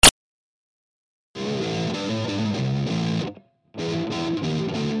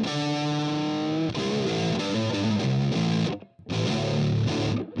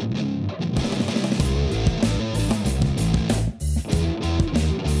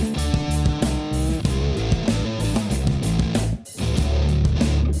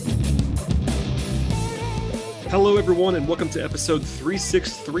everyone, and welcome to episode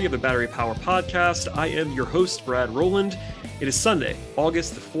 363 of the Battery Power Podcast. I am your host, Brad Rowland. It is Sunday,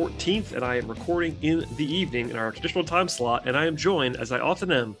 August the 14th, and I am recording in the evening in our traditional time slot, and I am joined, as I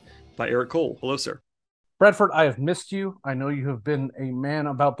often am, by Eric Cole. Hello, sir. Bradford, I have missed you. I know you have been a man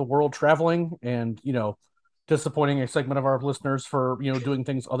about the world traveling and, disappointing a segment of our listeners for, doing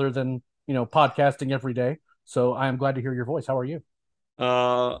things other than, podcasting every day. So I am glad to hear your voice. How are you?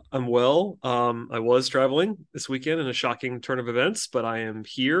 I'm well. I was traveling this weekend in a shocking turn of events, but I am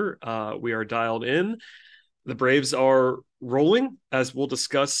here. We are dialed in. The Braves are rolling, as we'll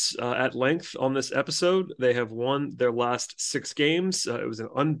discuss at length on this episode. They have won their last 6 games. It was an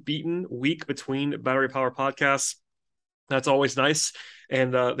unbeaten week between Battery Power podcasts. That's always nice.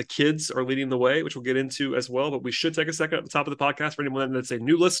 And the kids are leading the way, which we'll get into as well. But we should take a second at the top of the podcast for anyone that's a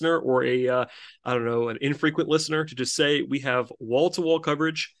new listener or an infrequent listener to just say we have wall-to-wall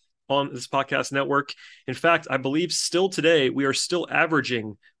coverage on this podcast network. In fact, I believe still today, we are still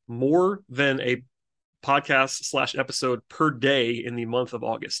averaging more than a podcast / episode per day in the month of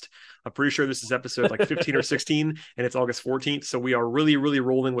August. I'm pretty sure this is episode like 15 or 16, and it's August 14th. So we are really, really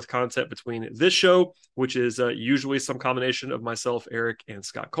rolling with content between this show, which is usually some combination of myself, Eric, and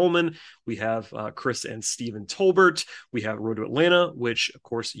Scott Coleman. We have Chris and Steven Tolbert. We have Road to Atlanta, which, of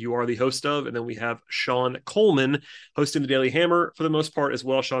course, you are the host of. And then we have Sean Coleman hosting the Daily Hammer for the most part as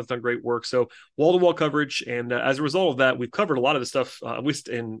well. Sean's done great work. So wall-to-wall coverage. And as a result of that, we've covered a lot of the stuff, at least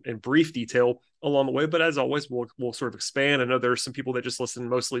in brief detail along the way. But as always, we'll sort of expand. I know there's some people that just listen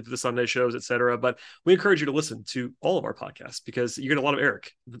mostly to the Sunday shows, etc. But we encourage you to listen to all of our podcasts because you get a lot of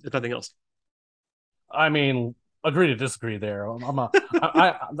Eric, if nothing else. I mean, agree to disagree there.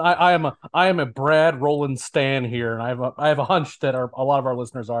 I am a Brad Rowland stan here, and I have a hunch that a lot of our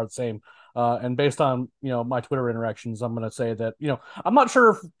listeners are the same. And based on my Twitter interactions, I'm going to say that I'm not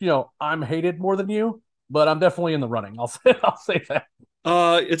sure if I'm hated more than you, but I'm definitely in the running. I'll say that.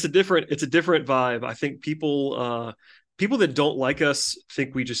 It's a different vibe. I think people that don't like us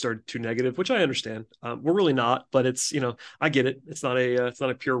think we just are too negative, which I understand. We're really not, but it's, I get it. It's not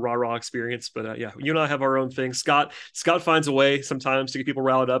a pure rah-rah experience, but yeah, you and I have our own thing. Scott finds a way sometimes to get people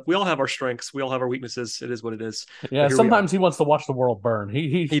riled up. We all have our strengths. We all have our weaknesses. It is what it is. Yeah. Sometimes he wants to watch the world burn.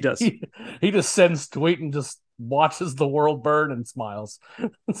 He does. He just sends tweet and just watches the world burn and smiles.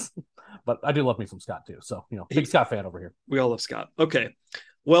 But I do love me some Scott too. So, big Scott fan over here. We all love Scott. Okay.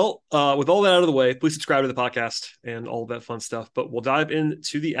 Well, with all that out of the way, please subscribe to the podcast and all of that fun stuff. But we'll dive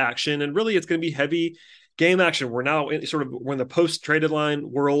into the action, and really, it's going to be heavy game action. We're now we're in the post-trade deadline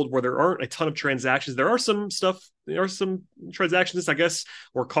world where there aren't a ton of transactions. There are some transactions, I guess,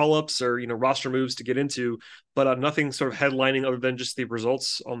 or call-ups or roster moves to get into, but nothing sort of headlining other than just the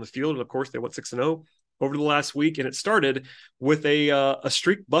results on the field. And of course, they went 6-0 over the last week, and it started with a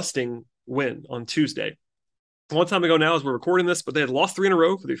streak-busting win on Tuesday. A long time ago now as we're recording this, but they had lost 3 in a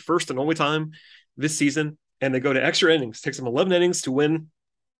row for the first and only time this season, and they go to extra innings. It takes them 11 innings to win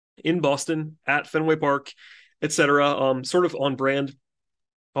in Boston at Fenway Park, etc. Sort of on brand.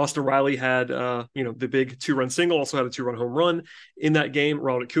 Austin Riley had, the big 2-run single, also had a 2-run home run in that game.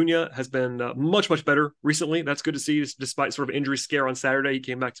 Ronald Acuna has been much, much better recently. That's good to see, despite sort of injury scare on Saturday. He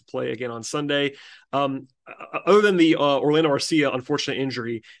came back to play again on Sunday. Other than the Orlando Arcia unfortunate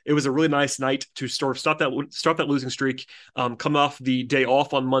injury, it was a really nice night to sort of stop that losing streak, come off the day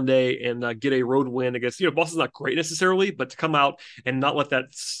off on Monday and get a road win against, Boston's not great necessarily, but to come out and not let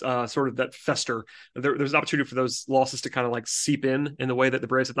that sort of that fester. There's an opportunity for those losses to kind of like seep in the way that the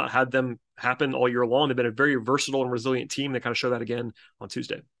Braves have not had them happen all year long. They've been a very versatile and resilient team. They kind of show that again on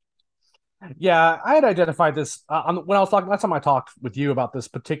Tuesday. Yeah, I had identified this when I was talking last time I talked with you about this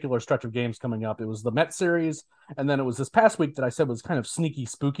particular stretch of games coming up. It was the Mets series, and then it was this past week that I said was kind of sneaky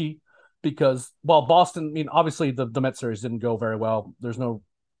spooky because while Boston, obviously the Mets series didn't go very well.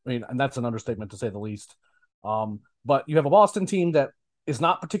 And that's an understatement to say the least. But you have a Boston team that is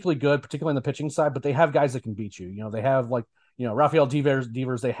not particularly good, particularly on the pitching side, but they have guys that can beat you. They have Rafael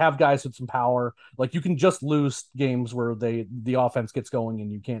Devers, they have guys with some power. Like you can just lose games where the offense gets going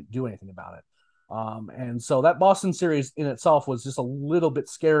and you can't do anything about it. And so that Boston series in itself was just a little bit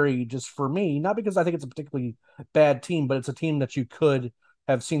scary just for me, not because I think it's a particularly bad team, but it's a team that you could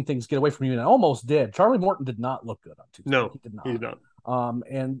have seen things get away from you and it almost did. Charlie Morton did not look good on Tuesday. No, he did not.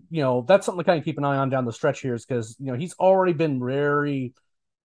 And that's something to kind of keep an eye on down the stretch here is because, he's already been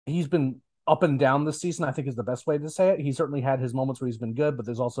he's been up and down this season, I think is the best way to say it. He certainly had his moments where he's been good, but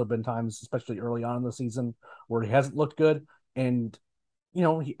there's also been times, especially early on in the season, where he hasn't looked good. And, at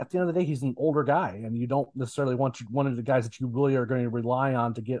the end of the day, he's an older guy, and you don't necessarily want one of the guys that you really are going to rely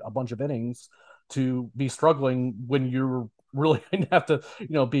on to get a bunch of innings to be struggling when you're really going to have to,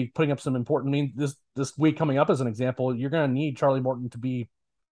 be putting up some important. I mean, this week coming up as an example, you're going to need Charlie Morton to be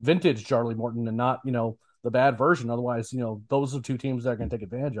vintage Charlie Morton and not, the bad version. Otherwise, those are two teams that are going to take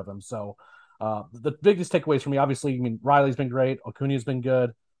advantage of him. So the biggest takeaways for me, obviously, I mean, Riley's been great. Acuna's been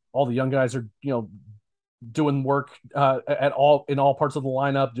good. All the young guys are, doing work in all parts of the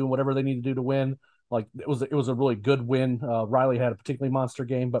lineup, doing whatever they need to do to win. Like it was a really good win. Riley had a particularly monster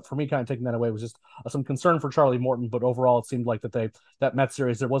game, but for me, kind of taking that away was just some concern for Charlie Morton. But overall, it seemed like that Mets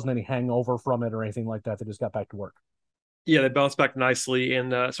series, there wasn't any hangover from it or anything like that. They just got back to work. Yeah, they bounced back nicely.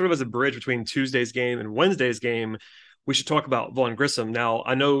 And sort of as a bridge between Tuesday's game and Wednesday's game, we should talk about Vaughn Grissom. Now,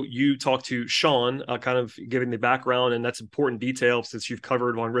 I know you talked to Sean, kind of giving the background, and that's important detail since you've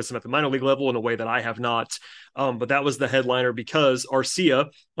covered Vaughn Grissom at the minor league level in a way that I have not. But that was the headliner because Arcia,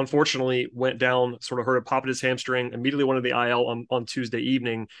 unfortunately, went down, sort of hurt a pop in his hamstring, immediately went to the IL on Tuesday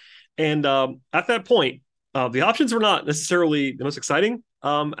evening. And at that point, the options were not necessarily the most exciting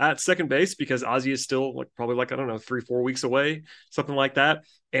at second base because Ozzie is still probably I don't know, 3-4 weeks away, something like that.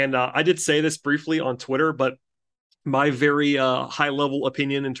 And I did say this briefly on Twitter, but my very high level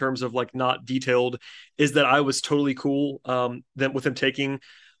opinion in terms of not detailed is that I was totally cool with him taking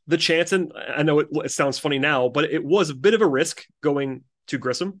the chance. And I know it sounds funny now, but it was a bit of a risk going to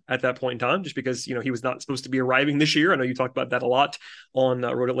Grissom at that point in time, just because, he was not supposed to be arriving this year. I know you talked about that a lot on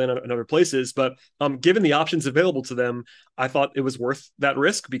Road Atlanta and other places, but given the options available to them, I thought it was worth that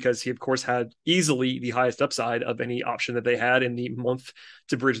risk because he, of course, had easily the highest upside of any option that they had in the month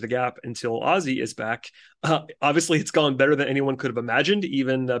to bridge the gap until Ozzie is back. Obviously, it's gone better than anyone could have imagined.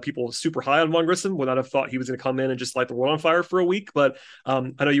 Even people super high on Vaughn Grissom would not have thought he was going to come in and just light the world on fire for a week. But I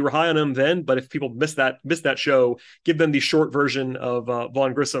know you were high on him then. But if people missed that show, give them the short version of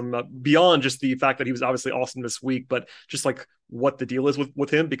Vaughn Grissom beyond just the fact that he was obviously awesome this week, but just what the deal is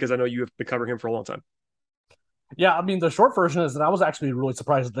with him, because I know you have been covering him for a long time. Yeah, I mean, the short version is that I was actually really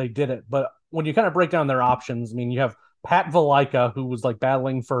surprised that they did it. But when you kind of break down their options, I mean, you have Pat Valaika, who was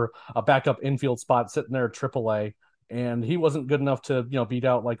battling for a backup infield spot sitting there at AAA, and he wasn't good enough to, beat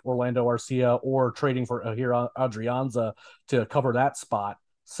out Orlando Arcia or trading for Ahir Adrianza to cover that spot.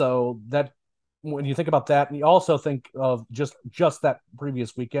 So that when you think about that, and you also think of just that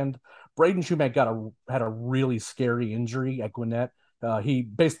previous weekend, Braden Shoemaker had a really scary injury at Gwinnett. He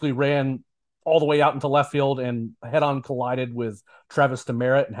basically ran all the way out into left field and head-on collided with Travis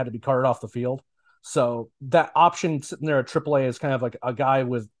Demeritte and had to be carted off the field. So that option sitting there at AAA is kind of like a guy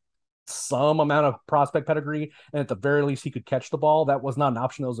with some amount of prospect pedigree, and at the very least he could catch the ball. That was not an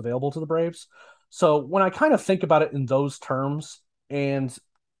option that was available to the Braves. So when I kind of think about it in those terms, and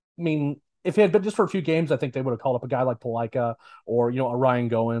I mean, if it had been just for a few games, I think they would have called up a guy like Valaika or, a Ryan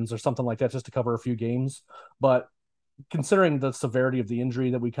Goins or something like that just to cover a few games. But considering the severity of the injury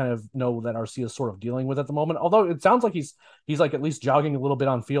that we kind of know that Arcia is sort of dealing with at the moment, although it sounds like he's at least jogging a little bit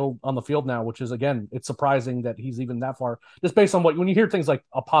on the field now, which is, again, it's surprising that he's even that far, just based on when you hear things like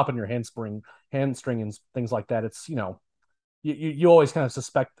a pop in your hamstring and things like that, it's, you always kind of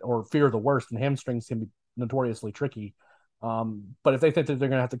suspect or fear the worst, and hamstrings can be notoriously tricky. But if they think that they're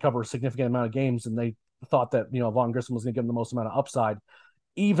going to have to cover a significant amount of games, and they thought that, Vaughn Grissom was going to give them the most amount of upside,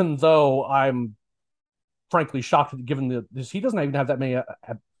 even though I'm frankly shocked given he doesn't even have that many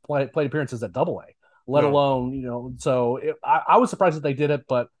plate appearances at AA, let alone, so I was surprised that they did it.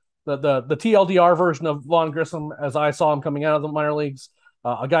 But the TLDR version of Vaughn Grissom, as I saw him coming out of the minor leagues,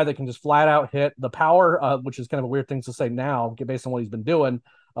 a guy that can just flat out hit the power, which is kind of a weird thing to say now based on what he's been doing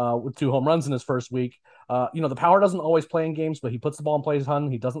with 2 home runs in his first week. The power doesn't always play in games, but he puts the ball in play a ton.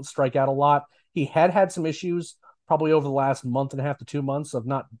 He doesn't strike out a lot. He had some issues probably over the last month and a half to 2 months of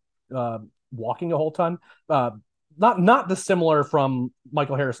not walking a whole ton. Not dissimilar from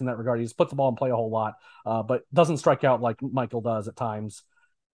Michael Harris in that regard. He's put the ball in play a whole lot, but doesn't strike out like Michael does at times.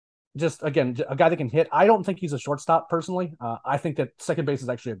 Just, again, a guy that can hit. I don't think he's a shortstop personally. I think that second base is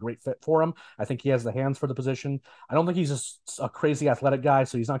actually a great fit for him. I think he has the hands for the position. I don't think he's a crazy athletic guy,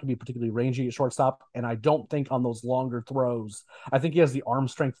 so he's not going to be particularly rangy at shortstop. And I don't think on those longer throws, I think he has the arm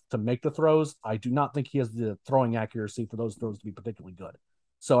strength to make the throws. I do not think he has the throwing accuracy for those throws to be particularly good.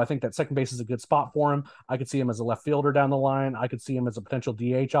 So I think that second base is a good spot for him. I could see him as a left fielder down the line. I could see him as a potential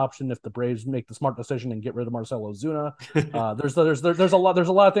DH option if the Braves make the smart decision and get rid of Marcell Ozuna. There's a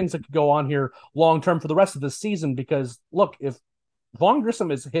lot of things that could go on here long term for the rest of the season. Because look, if Vaughn Grissom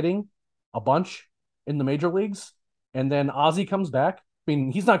is hitting a bunch in the major leagues, and then Ozzie comes back, I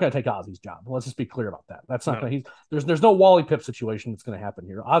mean, he's not going to take Ozzie's job. Let's just be clear about that. That's not going to. There's no Wally Pipp situation that's going to happen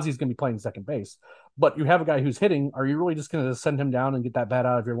here. Ozzie's going to be playing second base, but you have a guy who's hitting. Are you really just going to send him down and get that bat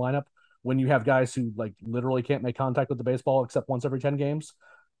out of your lineup when you have guys who literally can't make contact with the baseball except once every 10 games?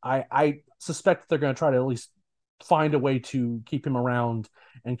 I suspect they're going to try to at least find a way to keep him around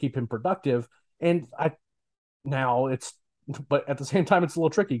and keep him productive. And now it's, but at the same time, it's a little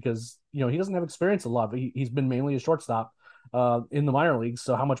tricky because, he doesn't have experience a lot. But he's been mainly a shortstop in the minor leagues.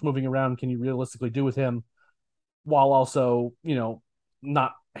 So how much moving around can you realistically do with him while also,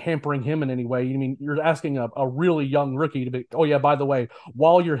 not hampering him in any way? I mean, you're asking a really young rookie to be, oh yeah, by the way,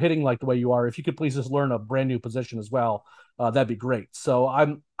 while you're hitting like the way you are, if you could please just learn a brand new position as well, that'd be great. So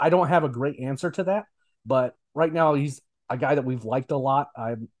I don't have a great answer to that, but right now he's a guy that we've liked a lot.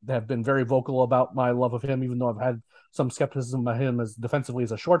 I have been very vocal about my love of him, even though I've had some skepticism of him as defensively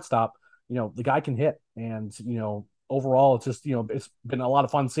as a shortstop. The guy can hit, and overall, it's just it's been a lot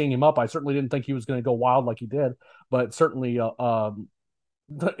of fun seeing him up. I certainly didn't think he was going to go wild like he did, but certainly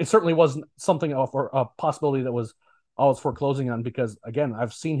it certainly wasn't something for a possibility that was I was foreclosing on, because again,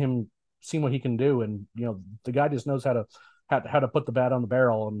 I've seen what he can do, and the guy just knows how to put the bat on the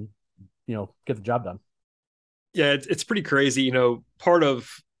barrel and get the job done. Yeah, it's pretty crazy. Part of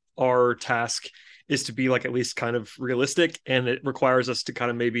our task is to be like at least kind of realistic, and it requires us to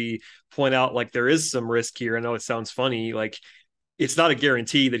kind of maybe point out like there is some risk here. I know it sounds funny, like it's not a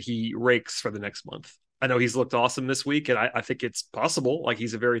guarantee that he rakes for the next month. I know he's looked awesome this week, and I think it's possible. Like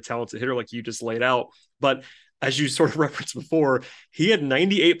he's a very talented hitter, like you just laid out. But as you sort of referenced before, he had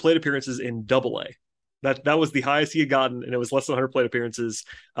 98 plate appearances in Double A. That was the highest he had gotten, and it was less than 100 plate appearances.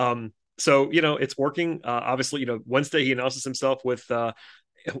 So it's working. Obviously, Wednesday he announces himself with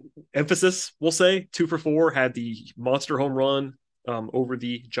emphasis. We'll say 2 for 4. Had the monster home run over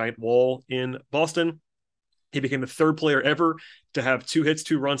the giant wall in Boston. He became the third player ever to have 2 hits,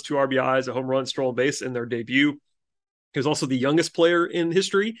 2 runs, 2 RBIs, a home run, stolen base in their debut. He was also the youngest player in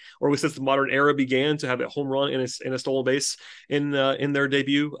history, or at least since the modern era began, to have a home run and a stolen base in their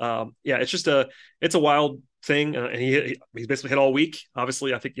debut. It's a wild thing, and he's basically hit all week.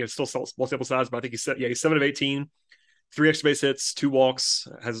 Obviously, I think still small sample size, but I think he's 7 of 18, 3 extra base hits, 2 walks,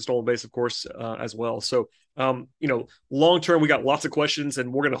 has a stolen base, of course, as well. So long term, we got lots of questions,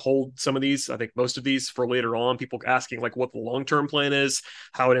 and we're going to hold some of these, I think most of these, for later on. People asking like what the long term plan is,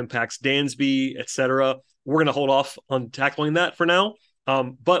 how it impacts Dansby, etc. We're going to hold off on tackling that for now.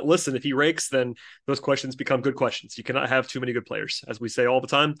 But listen, if he rakes, then those questions become good questions. You cannot have too many good players, as we say all the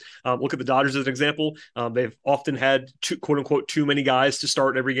time. Look at the Dodgers as an example. They've often had quote unquote too many guys to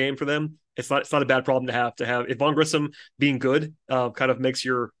start every game for them. It's not a bad problem to have. If Vaughn Grissom being good kind of makes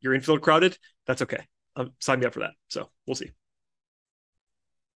your infield crowded, that's okay. Sign me up for that. So we'll see.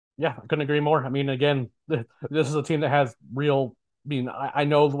 Yeah, I couldn't agree more. I mean, again, this is a team that has real. I mean, I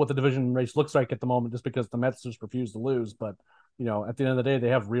know what the division race looks like at the moment just because the Mets just refuse to lose. But, at the end of the day, they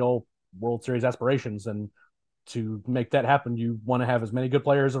have real World Series aspirations. And to make that happen, you want to have as many good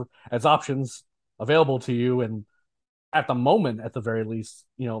players as options available to you. And at the moment, at the very least,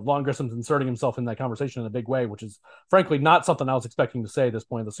 Vaughn Grissom's inserting himself in that conversation in a big way, which is frankly not something I was expecting to say at this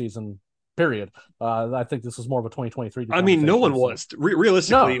point of the season. Period. I think this is more of a 2023. I mean, no one was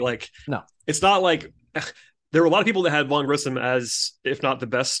realistically no. It's not like there were a lot of people that had Vaughn Grissom as, if not the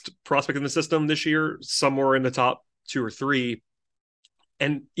best prospect in the system this year, somewhere in the top 2 or 3.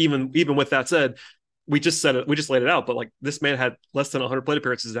 And even with that said, we just laid it out. But like this man had less than 100 plate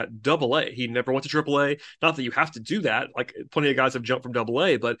appearances at Double A. He never went to Triple A. Not that you have to do that. Like plenty of guys have jumped from Double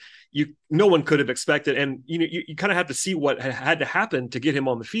A, but no one could have expected. And you kind of have to see what had to happen to get him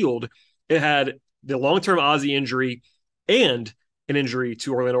on the field. It had the long-term Ozzie injury and an injury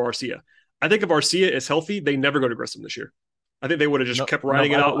to Orlando Arcia. I think if Arcia is healthy, they never go to Grissom this year. I think they would have just kept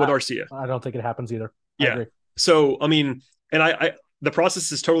riding it out with Arcia. I don't think it happens either. Yeah. So, I mean, and I the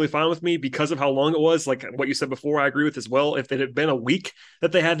process is totally fine with me because of how long it was. Like what you said before, I agree with as well. If it had been a week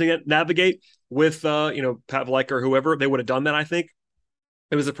that they had to navigate with, Pat Vleck or whoever, they would have done that, I think.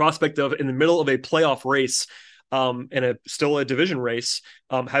 It was a prospect of, in the middle of a playoff race, and still a division race,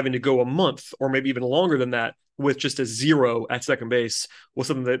 having to go a month or maybe even longer than that with just a 0 at second base was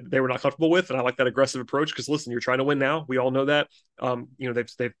something that they were not comfortable with. And I like that aggressive approach because listen, you're trying to win now. We all know that.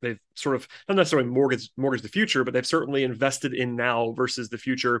 They've sort of not necessarily mortgage the future, but they've certainly invested in now versus the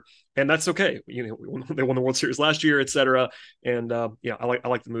future. And that's okay. They won the World Series last year, et cetera. And I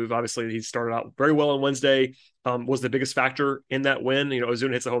like the move. Obviously he started out very well on Wednesday, was the biggest factor in that win.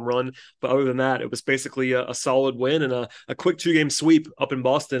 Ozuna hits a home run, but other than that, it was basically a solid win and a quick 2-game sweep up in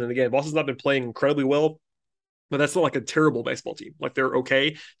Boston. And again, Boston's not been playing incredibly well, but that's not like a terrible baseball team. Like they're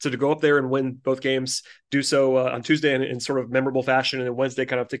okay. So to go up there and win both games, do so on Tuesday in sort of memorable fashion, and then Wednesday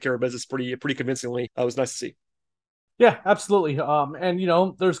kind of take care of business pretty convincingly. It was nice to see. Yeah, absolutely.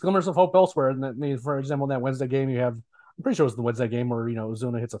 And there's glimmers of hope elsewhere. And for example, in that Wednesday game, I'm pretty sure it was the Wednesday game where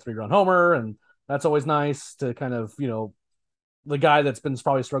Ozuna hits a 3-run homer, and that's always nice to kind of the guy that's been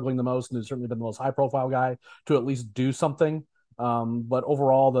probably struggling the most and has certainly been the most high profile guy to at least do something. But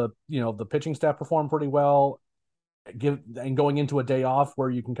overall, the pitching staff performed pretty well. Going into a day off where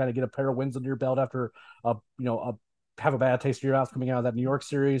you can kind of get a pair of wins under your belt after have a bad taste of your mouth coming out of that New York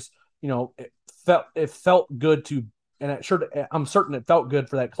series. It felt good to, and I'm certain it felt good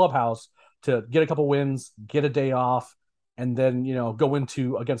for that clubhouse to get a couple wins, get a day off, and then go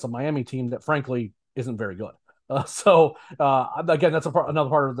into against a Miami team that frankly isn't very good. Again, that's another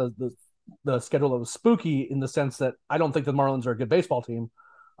part of the schedule that was spooky in the sense that I don't think the Marlins are a good baseball team.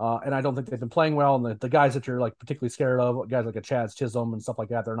 And I don't think they've been playing well. And the guys that you're like particularly scared of, guys like a Chaz Chisholm and stuff like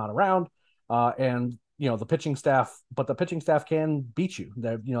that, they're not around. And the pitching staff, but the pitching staff can beat you.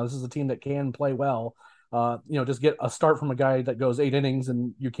 This is a team that can play well. Just get a start from a guy that goes 8 innings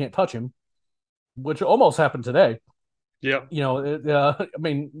and you can't touch him, which almost happened today. Yeah. I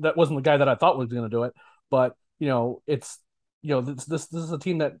mean, that wasn't the guy that I thought was going to do it, but it's this is a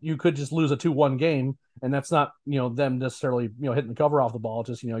team that you could just lose a 2-1 game, and that's not them necessarily hitting the cover off the ball.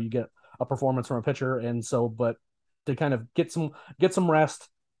 Just you get a performance from a pitcher, and so but to kind of get some rest,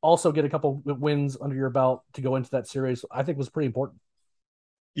 also get a couple wins under your belt to go into that series, I think was pretty important.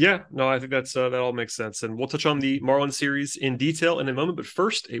 Yeah, no, I think that all makes sense, and we'll touch on the Marlins series in detail in a moment. But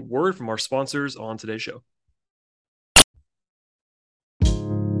first, a word from our sponsors on today's show.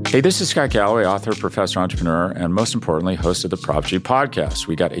 Hey, this is Scott Galloway, author, professor, entrepreneur, and most importantly, host of the Prop G podcast.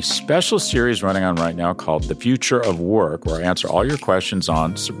 We got a special series running on right now called The Future of Work, where I answer all your questions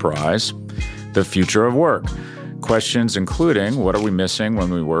on, surprise, the future of work. Questions including, what are we missing when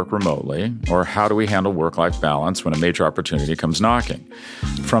we work remotely? Or how do we handle work-life balance when a major opportunity comes knocking?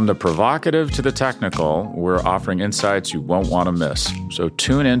 From the provocative to the technical, we're offering insights you won't want to miss. So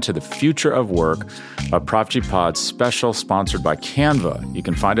tune in to The Future of Work, a Prop G Pod special sponsored by Canva. You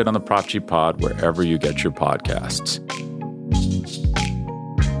can find it on the Prop G Pod wherever you get your podcasts.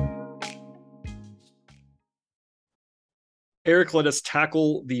 Eric, let us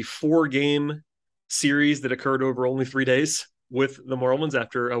tackle the 4-game series that occurred over only 3 days with the Marlins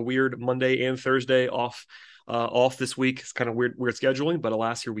after a weird Monday and Thursday off this week. It's kind of weird scheduling, but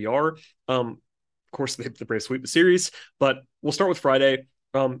alas, here we are. Of course, the Braves sweep the series, but we'll start with Friday.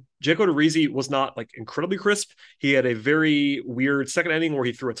 Jake Odorizzi was not like incredibly crisp. He had a very weird second inning where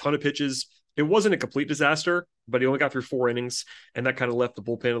he threw a ton of pitches. It wasn't a complete disaster, but he only got through 4 innings, and that kind of left the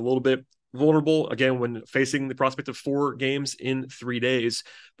bullpen a little bit vulnerable again when facing the prospect of 4 games in 3 days.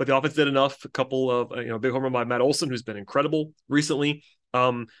 But the offense did enough. A couple of big home run by Matt Olson, who's been incredible recently.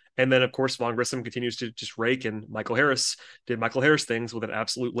 And then of course Vaughn Grissom continues to just rake, and Michael Harris did Michael Harris things with an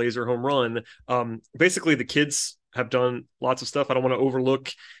absolute laser home run. Basically, the kids have done lots of stuff. I don't want to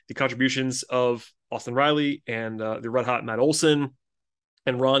overlook the contributions of Austin Riley and the red hot Matt Olson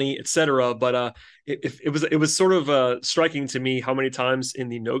and Ronnie, etc. But it was sort of striking to me how many times in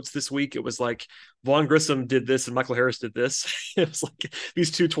the notes this week it was like Vaughn Grissom did this and Michael Harris did this. It was like these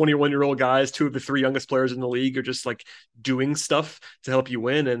 2 21-year-old guys, 2 of the 3 youngest players in the league, are just like doing stuff to help you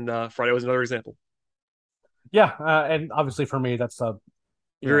win. And Friday was another example. Yeah, and obviously for me, that's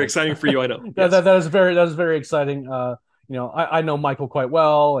very exciting for you. I know. Yes. That is very exciting. I know Michael quite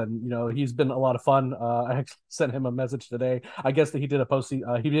well, and he's been a lot of fun. I actually sent him a message today. I guess that he did a post.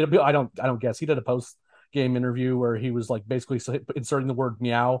 I don't guess he did a post game interview where he was like basically inserting the word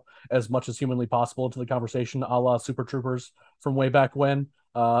meow as much as humanly possible into the conversation, a la Super Troopers from way back when.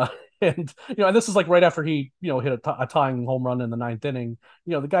 And this is like right after he hit a tying home run in the 9th inning.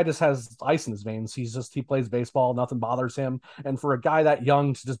 The guy just has ice in his veins. He plays baseball, nothing bothers him, and for a guy that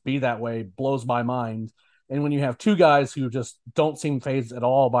young to just be that way blows my mind. And when you have 2 guys who just don't seem fazed at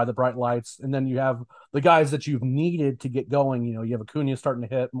all by the bright lights, and then you have the guys that you've needed to get going, you have Acuna starting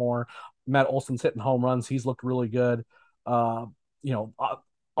to hit more, Matt Olson's hitting home runs, he's looked really good. Austin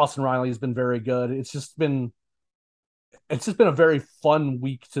Riley has been very good. It's just been a very fun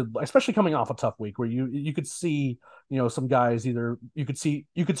week especially coming off a tough week where you could see some guys you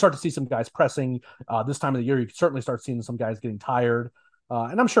could start to see some guys pressing this time of the year. You could certainly start seeing some guys getting tired,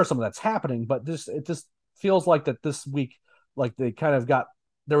 and I'm sure some of that's happening, but it just feels like that this week, like they kind of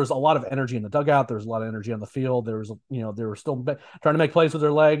there was a lot of energy in the dugout. There was a lot of energy on the field. There was, they were still trying to make plays with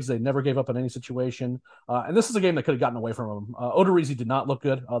their legs. They never gave up in any situation. And this is a game that could have gotten away from them. Odorizzi did not look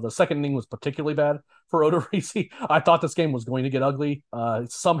good. The second inning was particularly bad for Odorizzi. I thought this game was going to get ugly.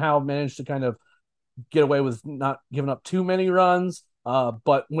 Somehow managed to kind of get away with not giving up too many runs.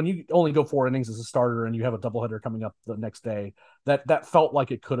 But when you only go 4 innings as a starter and you have a doubleheader coming up the next day, that felt like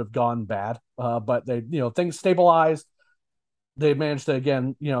it could have gone bad. But they, things stabilized. They managed to,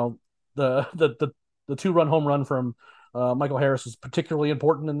 again, the 2-run home run from Michael Harris was particularly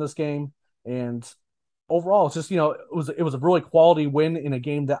important in this game. And overall, it's just it was a really quality win in a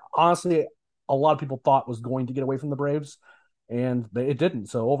game that honestly a lot of people thought was going to get away from the Braves, and it didn't.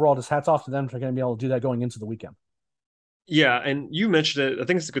 So overall, just hats off to them for going to be able to do that going into the weekend. Yeah, and you mentioned it. I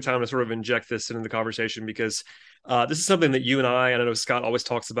think it's a good time to sort of inject this into the conversation because this is something that you and I know Scott always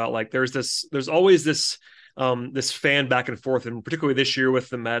talks about. Like, there's always this this fan back and forth, and particularly this year with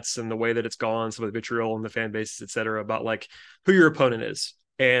the Mets and the way that it's gone, some of the vitriol and the fan bases, et cetera, about like who your opponent is.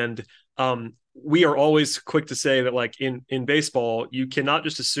 And we are always quick to say that, like, in baseball, you cannot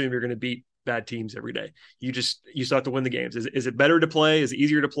just assume you're going to beat bad teams every day. You still have to win the games. Is it better to play? Is it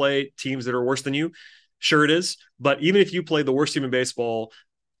easier to play teams that are worse than you? Sure it is. But even if you play the worst team in baseball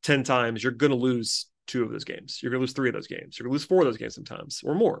 10 times, you're going to lose 2 of those games. You're going to lose 3 of those games. You're going to lose 4 of those games sometimes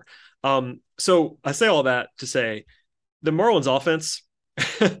or more. So I say all that to say the Marlins offense,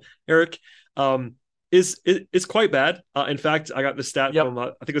 Eric, is quite bad. In fact, I got the stat from, I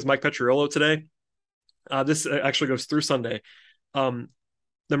think it was Mike Petriello today. This actually goes through Sunday. The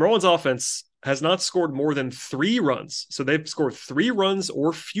Marlins offense has not scored more than 3 runs. So they've scored 3 runs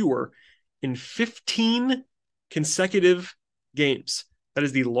or fewer in 15 consecutive games. That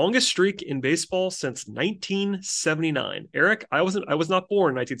is the longest streak in baseball since 1979. Eric, I was not born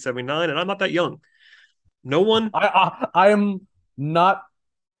in 1979, and I'm not that young. No one. I am not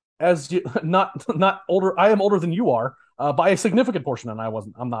not older. I am older than you are by a significant portion, and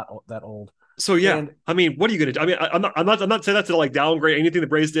I'm not that old. So yeah, I mean, what are you going to do? I mean, I'm not saying that to like downgrade anything the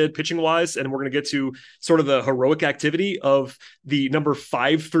Braves did pitching wise, and we're going to get to sort of the heroic activity of the number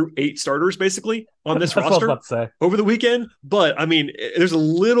 5 through 8 starters basically on this roster over the weekend. But I mean, there's a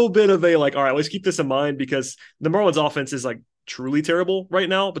little bit of a like, all right, let's keep this in mind because the Marlins offense is like truly terrible right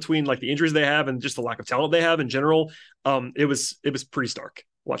now between like the injuries they have and just the lack of talent they have in general. It was pretty stark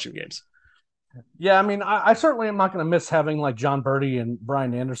watching the games. Yeah, I mean, I certainly am not going to miss having like John Birdie and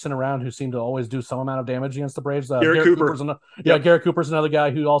Brian Anderson around, who seem to always do some amount of damage against the Braves. Garrett Cooper. Garrett Cooper's another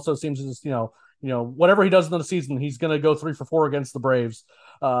guy who also seems to just whatever he does in the season, he's going to go 3 for 4 against the Braves.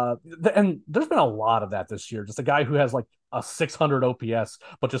 And there's been a lot of that this year. Just a guy who has like a 600 OPS,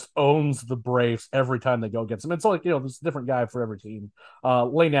 but just owns the Braves every time they go against him. It's like there's a different guy for every team.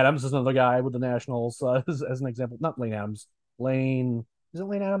 Lane Adams is another guy with the Nationals as an example. Not Lane Adams. Is it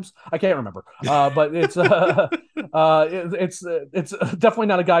Lane Adams? I can't remember. But it's it's definitely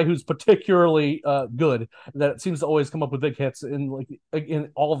not a guy who's particularly good. That seems to always come up with big hits in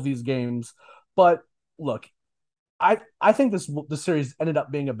all of these games. But look, I think this series ended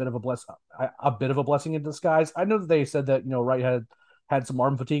up being a bit of a blessing in disguise. I know that they said that Wright had some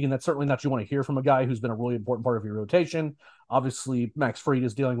arm fatigue, and that's certainly not what you want to hear from a guy who's been a really important part of your rotation. Obviously, Max Fried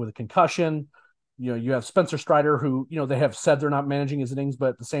is dealing with a concussion. You have Spencer Strider, who, they have said they're not managing his innings, but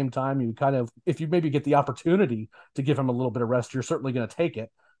at the same time, you kind of, if you maybe get the opportunity to give him a little bit of rest, you're certainly going to take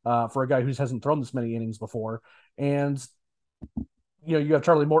it for a guy who hasn't thrown this many innings before. And, you have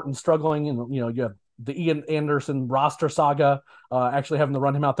Charlie Morton struggling, and, you have the Ian Anderson roster saga, actually having to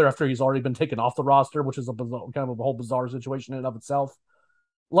run him out there after he's already been taken off the roster, which is kind of a whole bizarre situation in and of itself.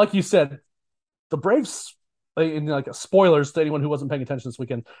 Like you said, the Braves, in like spoilers to anyone who wasn't paying attention this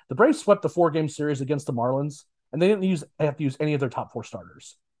weekend, the Braves swept the 4-game series against the Marlins, and they didn't have to use any of their top 4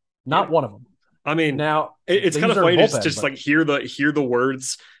 starters. Not one of them. I mean, now it's kind of funny to just like hear the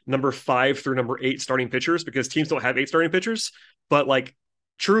words number 5 through number 8 starting pitchers, because teams don't have 8 starting pitchers, but like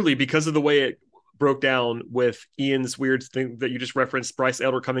truly because of the way it broke down with Ian's weird thing that you just referenced, Bryce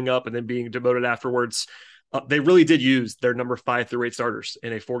Elder coming up and then being demoted afterwards. They really did use their number 5 through 8 starters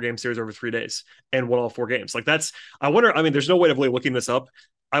in a 4-game series over 3 days and won all 4 games. Like I wonder, I mean, there's no way of really looking this up.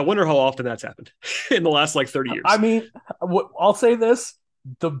 I wonder how often that's happened in the last like 30 years. I mean, I'll say this,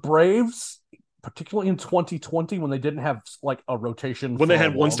 the Braves, particularly in 2020 when they didn't have like a rotation, when they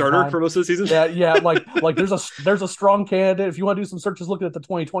had one starter for most of the season. Yeah. Like there's a strong candidate. If you want to do some searches looking at the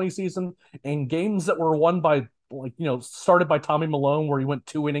 2020 season and games that were won by started by Tommy Malone, where he went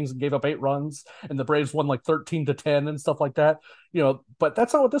 2 innings and gave up 8 runs, and the Braves won like 13-10 and stuff like that. But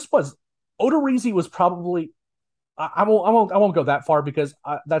that's not what this was. Odorizzi was probably, I won't go that far because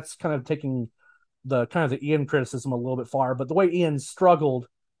that's kind of taking the Ian criticism a little bit far. But the way Ian struggled,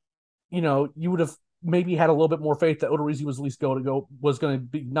 you would have maybe had a little bit more faith that Odorizzi was at least going to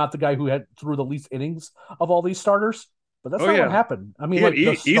be not the guy who had threw the least innings of all these starters. But that's not what happened. I mean,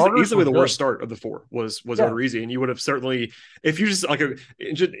 easily the worst start of the 4 was Odorizzi, and you would have certainly, if you just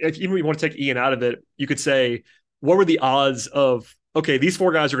if even you want to take Ian out of it, you could say, what were the odds of these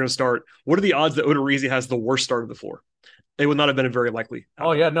 4 guys are going to start? What are the odds that Odorizzi has the worst start of the 4? It would not have been a very likely outcome.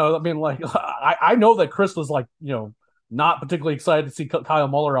 Oh yeah, no, I mean, like I know that Chris was like not particularly excited to see Kyle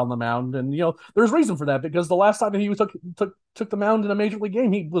Muller on the mound, and there's reason for that because the last time that he took the mound in a major league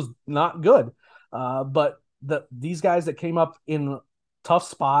game, he was not good. But these guys that came up in tough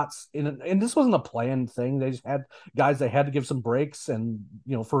spots, and this wasn't a planned thing. They just had guys they had to give some breaks, and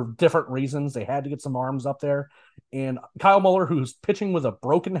for different reasons, they had to get some arms up there. And Kyle Muller, who's pitching with a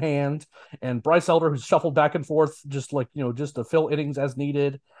broken hand, and Bryce Elder, who's shuffled back and forth, just just to fill innings as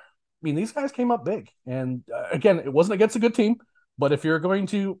needed. I mean, these guys came up big, and again, it wasn't against a good team. But if you're going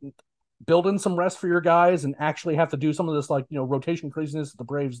to build in some rest for your guys and actually have to do some of this rotation craziness the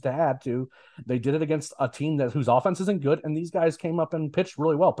Braves had to, they did it against a team whose offense isn't good, and these guys came up and pitched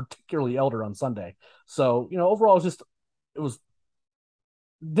really well, particularly Elder on Sunday. So overall, it was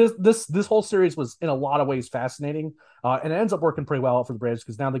this whole series was in a lot of ways fascinating, and it ends up working pretty well out for the Braves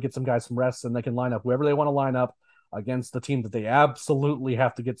because now they get some guys some rest and they can line up whoever they want to line up against the team that they absolutely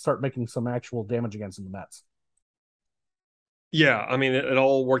have to start making some actual damage against in the Mets. Yeah, I mean, it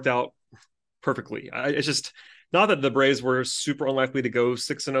all worked out perfectly. It's just not that the Braves were super unlikely to go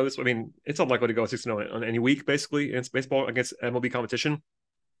 6-0 this. I mean, it's unlikely to go 6-0 on any week, basically, in baseball against MLB competition.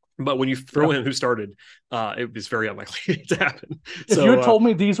 But when you throw in who started, it was very unlikely to happen. If you had told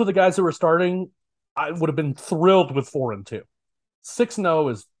me these were the guys who were starting, I would have been thrilled with 4-2.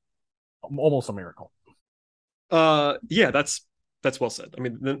 6-0 is almost a miracle. Yeah, that's well said. I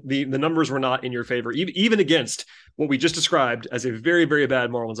mean, the numbers were not in your favor, even against what we just described as a very, very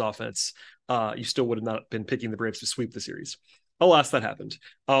bad Marlins offense. You still would have not been picking the Braves to sweep the series. Alas, that happened.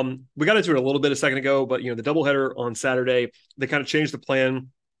 We got into it a little bit a second ago, but the doubleheader on Saturday, they kind of changed the plan.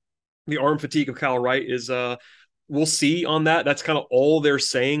 The arm fatigue of Kyle Wright is we'll see on that. That's kind of all they're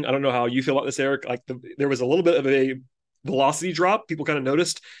saying. I don't know how you feel about this, Eric. Like there was a little bit of a velocity drop. People kind of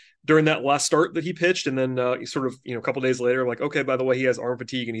noticed during that last start that he pitched. And then sort of, a couple of days later, like, okay, by the way, he has arm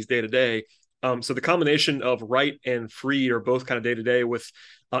fatigue and he's day to day. So the combination of Wright and Fried are both kind of day to day with,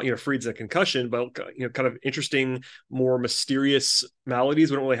 Fried's a concussion, but, kind of interesting, more mysterious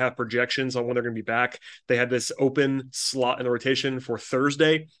maladies. We don't really have projections on when they're going to be back. They had this open slot in the rotation for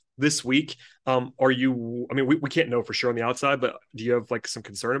Thursday this week. We can't know for sure on the outside, but do you have some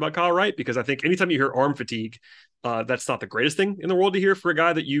concern about Kyle Wright? Because I think anytime you hear arm fatigue, that's not the greatest thing in the world to hear for a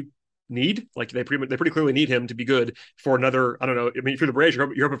guy that you need. Like they pretty clearly need him to be good for another, I don't know. I mean, if you're the Braves, you're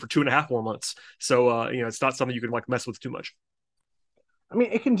hoping for 2.5 more months. So, it's not something you can mess with too much. I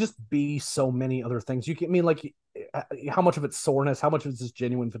mean, it can just be so many other things. How much of it's soreness, how much of it's just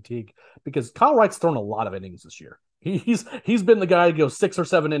genuine fatigue? Because Kyle Wright's thrown a lot of innings this year. He's been the guy to go 6 or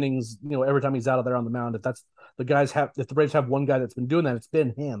 7 innings, every time he's out of there on the mound. If the Braves have one guy that's been doing that, it's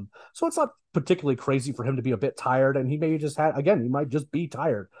been him. So it's not particularly crazy for him to be a bit tired, and he might just be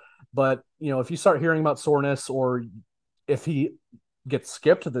tired. But if you start hearing about soreness, or if he gets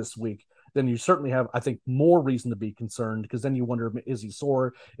skipped this week, then you certainly have, I think, more reason to be concerned, because then you wonder, is he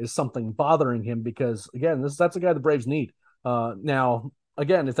sore? Is something bothering him? Because again, that's a guy the Braves need. Now,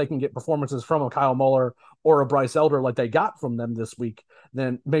 again, if they can get performances from a Kyle Muller or a Bryce Elder like they got from them this week,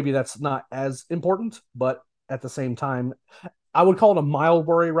 then maybe that's not as important. But at the same time, I would call it a mild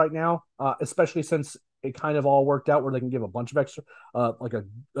worry right now, especially since it kind of all worked out where they can give a bunch of extra,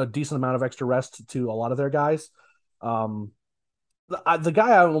 a decent amount of extra rest to a lot of their guys. The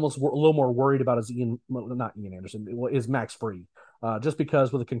guy I'm almost a little more worried about is not Ian Anderson, is Max Fried. Just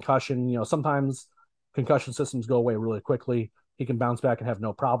because with a concussion, sometimes concussion systems go away really quickly. He can bounce back and have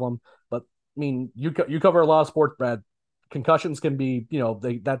no problem. But I mean, you cover a lot of sports, Brad. Concussions can be,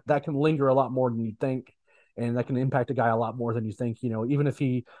 that can linger a lot more than you think, and that can impact a guy a lot more than you think. Even if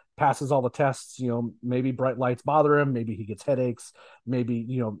he passes all the tests, maybe bright lights bother him, maybe he gets headaches, maybe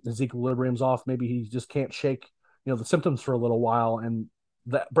his equilibrium's off, maybe he just can't shake the symptoms for a little while, and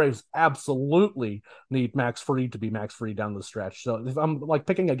the Braves absolutely need Max Fried to be Max Fried down the stretch. So if I'm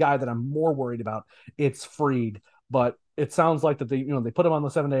picking a guy that I'm more worried about, it's Fried. But it sounds like that they put him on the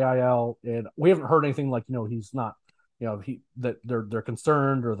 7-day IL, and we haven't heard anything he's not, that they're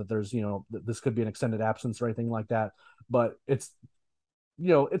concerned, or that there's that this could be an extended absence or anything like that. But it's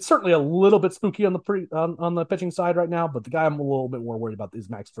it's certainly a little bit spooky on the pitching side right now. But the guy I'm a little bit more worried about is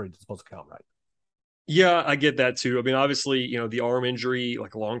Max Fried as opposed to Kyle Wright. Yeah, I get that too. I mean, obviously, the arm injury,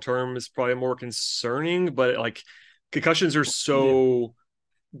 long term, is probably more concerning, but concussions are so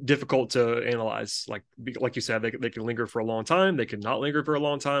difficult to analyze. Like you said, they can linger for a long time. They can not linger for a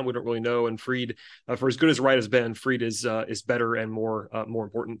long time. We don't really know. And Fried, for as good as Wright has been, Fried is better and more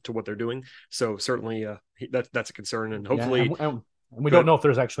important to what they're doing. So certainly, that's a concern. And hopefully. Yeah, and we don't know if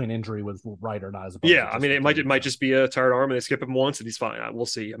there's actually an injury with Wright or not. I mean, it might just be a tired arm and they skip him once and he's fine. We'll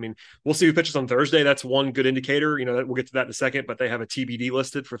see. I mean, we'll see who pitches on Thursday. That's one good indicator. We'll get to that in a second, but they have a TBD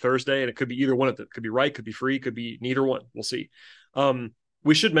listed for Thursday, and it could be either one of them. It could be Wright, could be Fried, could be neither one. We'll see.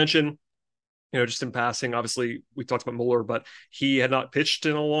 We should mention just in passing, obviously we talked about Mueller, but he had not pitched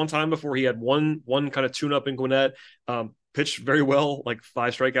in a long time before. He had one kind of tune up in Gwinnett, pitched very well, like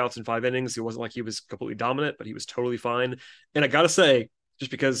 5 strikeouts in 5 innings. It wasn't like he was completely dominant, but he was totally fine. And I got to say,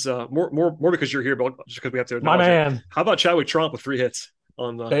 just because more because you're here, but just because we have to My man. it. How about Chadwick Tromp with 3 hits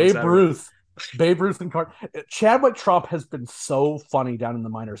on Babe Ruth? Babe Ruth and Chadwick Tromp has been so funny down in the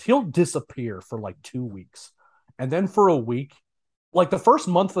minors. He'll disappear for like 2 weeks, and then for a week, like the first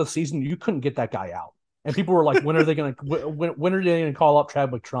month of the season, you couldn't get that guy out. And people were like, when are they going to call up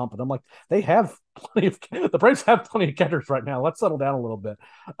Chadwick Tromp? And I'm like, the Braves have plenty of catchers right now. Let's settle down a little bit.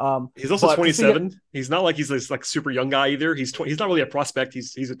 He's also 27. He's not like he's this like super young guy either. He's not really a prospect.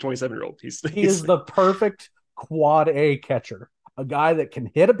 He's a 27-year-old. He is the perfect quad A catcher, a guy that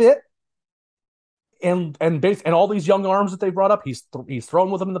can hit a bit. And all these young arms that they brought up, he's thrown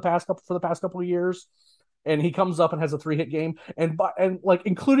with them for the past couple of years. And he comes up and has a 3-hit game, and like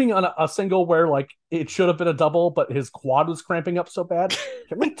including on a single where like it should have been a double, but his quad was cramping up so bad.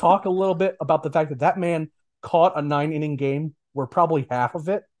 Can we talk a little bit about the fact that man caught a 9-inning game where probably half of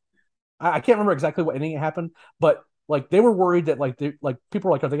it, I can't remember exactly what inning it happened, but like they were worried that people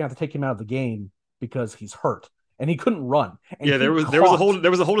were like, are they gonna have to take him out of the game because he's hurt? And he couldn't run. And there was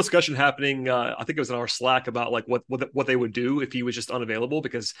a whole discussion happening. I think it was in our Slack about like what they would do if he was just unavailable,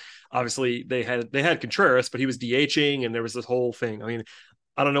 because obviously they had Contreras, but he was DHing, and there was this whole thing. I mean,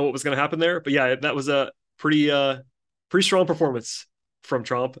 I don't know what was going to happen there, but yeah, that was a pretty strong performance from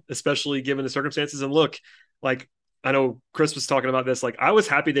Tromp, especially given the circumstances. And look, like I know Chris was talking about this. Like I was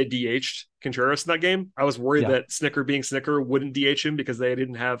happy they DH'd Contreras in that game. I was worried that Snitker being Snitker wouldn't DH him because they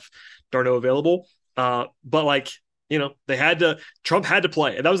didn't have d'Arnaud available. But like, Trump had to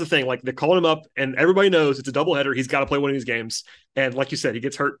play. And that was the thing. Like they called him up, and everybody knows it's a doubleheader. He's got to play one of these games. And like you said, he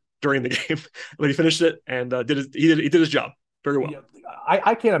gets hurt during the game, but he finished it and he did his job very well.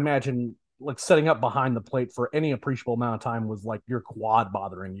 I can't imagine like setting up behind the plate for any appreciable amount of time was like your quad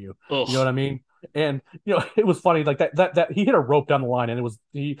bothering you. Ugh. You know what I mean? And it was funny like that he hit a rope down the line, and it was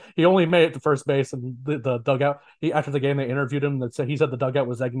he only made it to first base, and the dugout. After the game they interviewed him. He said the dugout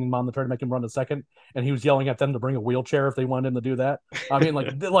was egging him on to try to make him run to second, and he was yelling at them to bring a wheelchair if they wanted him to do that. I mean,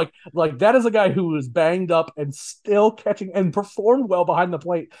 like that is a guy who was banged up and still catching and performed well behind the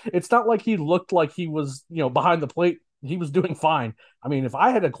plate. It's not like he looked like he was behind the plate. He was doing fine. I mean, if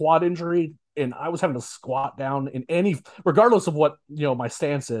I had a quad injury and I was having to squat down regardless of what my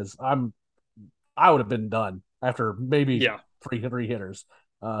stance is, I would have been done after maybe three hitters.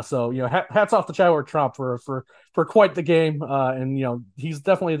 So hats off to Chadwick Tromp for quite the game. And he's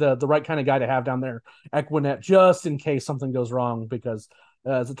definitely the right kind of guy to have down there at Gwinnett, just in case something goes wrong, because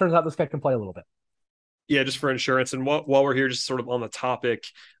as it turns out, this guy can play a little bit. Yeah, just for insurance. And while we're here, just sort of on the topic,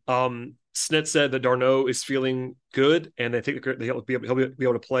 Snit said that d'Arnaud is feeling good, and they think he'll be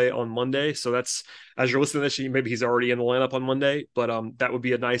able to play on Monday. So that's, as you're listening to this, maybe he's already in the lineup on Monday, but that would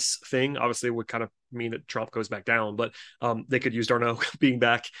be a nice thing. Obviously, it would kind of mean that Trump goes back down, but they could use d'Arnaud being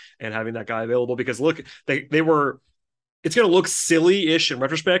back and having that guy available, because look, they were. It's going to look silly-ish in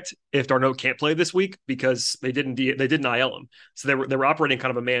retrospect if d'Arnaud can't play this week, because they didn't IL him, so they were operating kind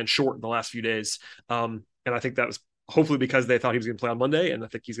of a man short in the last few days, and I think that was hopefully because they thought he was going to play on Monday, and I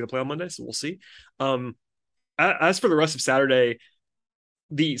think he's going to play on Monday, so we'll see. As for the rest of Saturday,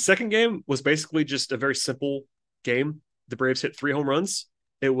 the second game was basically just a very simple game. The Braves hit 3 home runs.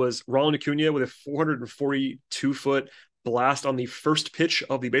 It was Ronald Acuna with a 442-foot blast on the first pitch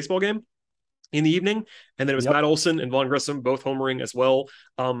of the baseball game in the evening, and then it was Matt Olson and Vaughn Grissom both homering as well.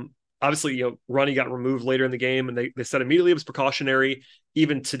 Obviously, Ronnie got removed later in the game, and they said immediately it was precautionary.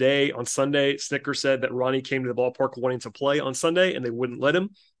 Even today on Sunday, Snitker said that Ronnie came to the ballpark wanting to play on Sunday, and they wouldn't let him.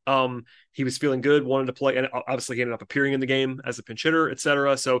 He was feeling good, wanted to play, and obviously he ended up appearing in the game as a pinch hitter,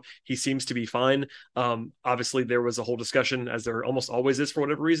 etc. So he seems to be fine. Obviously there was a whole discussion, as there almost always is for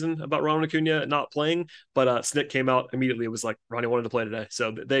whatever reason, about Ronald Acuna not playing, but Snit came out immediately. It was like Ronnie wanted to play today,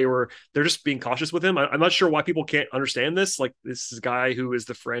 so they're just being cautious with him. I'm not sure why people can't understand this. Like, this is a guy who is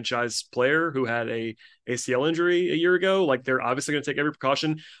the franchise player who had a ACL injury a year ago. Like, they're obviously going to take every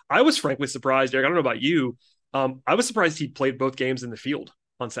precaution. I was frankly surprised, Eric. I don't know about you. I was surprised he played both games in the field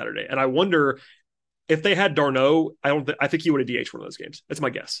on Saturday, and I wonder if they had d'Arnaud. I think he would have DH one of those games. That's my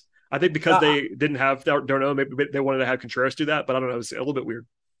guess. I think because they didn't have d'Arnaud, maybe they wanted to have Contreras do that, but I don't know. It was a little bit weird.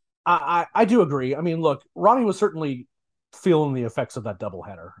 I do agree. I mean, look, Ronnie was certainly feeling the effects of that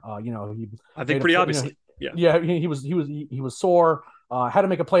doubleheader. I think pretty obviously. He was sore. Had to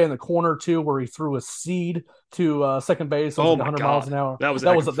make a play in the corner too, where he threw a seed to second base. It was 100 miles an hour.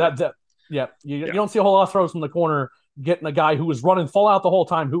 You don't see a whole lot of throws from the corner getting a guy who was running full out the whole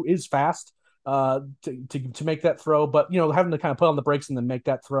time, who is fast. to make that throw. But having to kind of put on the brakes and then make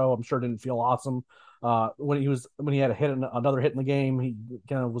that throw, I'm sure didn't feel awesome. When he had another hit in the game, he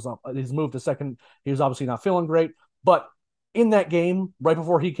kind of was up. His move to second, he was obviously not feeling great. But in that game, right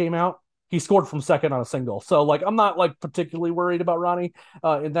before he came out, he scored from second on a single. So I'm not particularly worried about Ronnie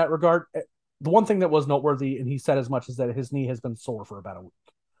in that regard. The one thing that was noteworthy, and he said as much, is that his knee has been sore for about a week.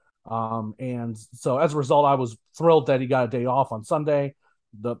 And so as a result, I was thrilled that he got a day off on Sunday.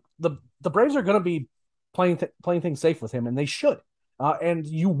 The Braves are going to be playing things safe with him, and they should. And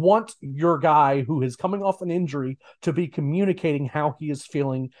you want your guy who is coming off an injury to be communicating how he is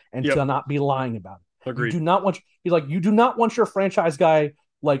feeling and to not be lying about it. Agreed. You do not want your franchise guy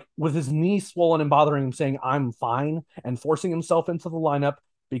with his knee swollen and bothering him saying I'm fine and forcing himself into the lineup,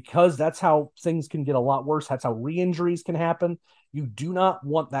 because that's how things can get a lot worse. That's how re-injuries can happen. You do not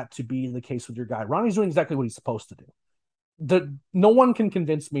want that to be the case with your guy. Ronnie's doing exactly what he's supposed to do. No one can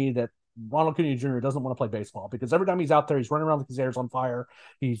convince me that Ronald Acuna Jr. doesn't want to play baseball, because every time he's out there, he's running around with his hair's on fire.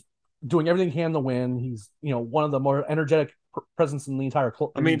 He's doing everything he can to win. He's one of the more energetic presence in the entire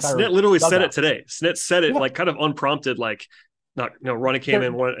club. I mean, Snit literally said it today. Snit said it kind of unprompted, Ronnie came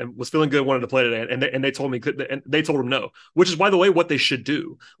in and was feeling good, wanted to play today, and they told me and they told him no, which is, by the way, what they should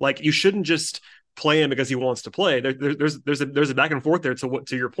do. You shouldn't just play him because he wants to play. There's a back and forth there.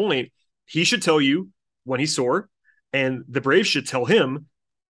 To your point, he should tell you when he's sore, and the Braves should tell him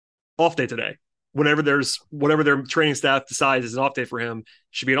off day today. Whatever their training staff decides is an off day for him,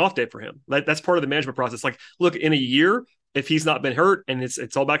 should be an off day for him. That's part of the management process. Look, in a year, if he's not been hurt and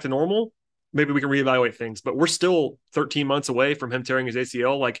it's all back to normal, maybe we can reevaluate things. But we're still 13 months away from him tearing his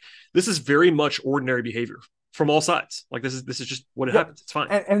ACL. This is very much ordinary behavior from all sides. This is just what happens. It's fine.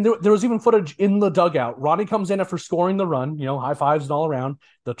 And there was even footage in the dugout. Ronnie comes in after scoring the run, high fives and all around.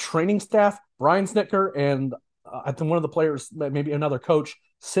 The training staff, Brian Snitker, and I think one of the players, maybe another coach,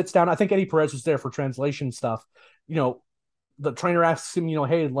 sits down. I think Eddie Perez was there for translation stuff. The trainer asks him,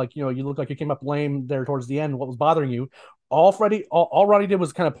 hey, you look like you came up lame there towards the end. What was bothering you? All Ronnie did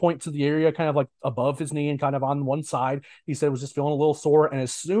was kind of point to the area kind of above his knee and kind of on one side. He said it was just feeling a little sore. And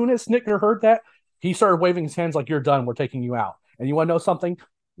as soon as Snitker heard that, he started waving his hands like, you're done. We're taking you out. And you want to know something?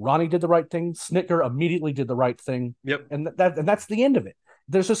 Ronnie did the right thing. Snitker immediately did the right thing. Yep. And that's the end of it.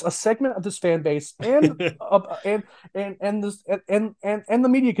 There's just a segment of this fan base and the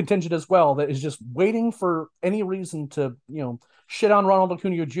media contingent as well that is just waiting for any reason to shit on Ronald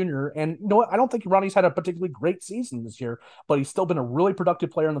Acuna Jr. And I don't think Ronnie's had a particularly great season this year, but he's still been a really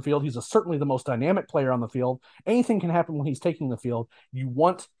productive player on the field. He's certainly the most dynamic player on the field. Anything can happen when he's taking the field. You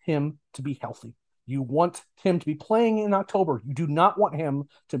want him to be healthy. You want him to be playing in October. You do not want him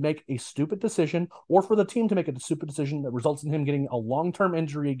to make a stupid decision, or for the team to make a stupid decision that results in him getting a long-term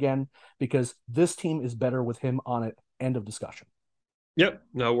injury again, because this team is better with him on it. End of discussion. Yep.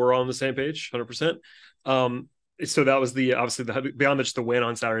 No, we're all on the same page, 100%. So that was obviously beyond just the win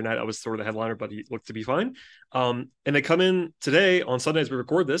on Saturday night. That was sort of the headliner, but he looked to be fine. And they come in today on Sunday as we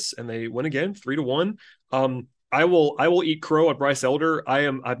record this, and they win again, 3-1. I will eat crow on Bryce Elder.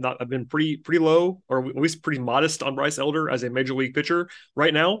 I've been pretty low, or at least pretty modest on Bryce Elder as a major league pitcher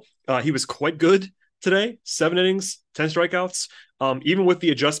right now. He was quite good today, 7 innings, 10 strikeouts. Even with the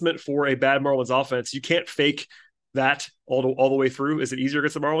adjustment for a bad Marlins offense, you can't fake that all the way through. Is it easier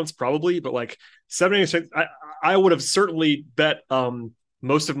against the Marlins? Probably, but 7 innings, I would have certainly bet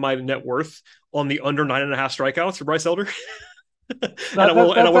most of my net worth on the under 9.5 strikeouts for Bryce Elder. I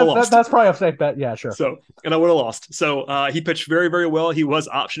would have lost. That's probably a safe bet. Yeah, sure. And I would have lost. So he pitched very, very well. He was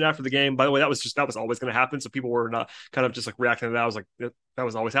optioned after the game. By the way, that was always going to happen. So people were not kind of just reacting to that. I was that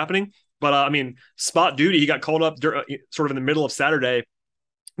was always happening. But spot duty. He got called up sort of in the middle of Saturday,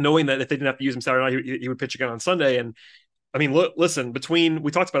 knowing that if they didn't have to use him Saturday night, he would pitch again on Sunday. And listen,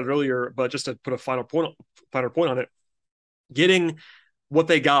 we talked about it earlier, but just to put a finer point on it, getting what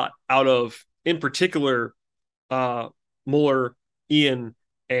they got out of, in particular, Mueller, Ian,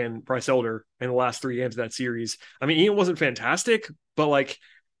 and Bryce Elder in the last 3 games of that series. Ian wasn't fantastic, but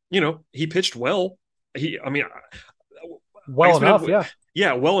he pitched well. Well enough, yeah.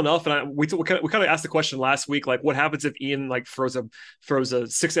 Yeah, well enough. And we kind of asked the question last week, what happens if Ian throws a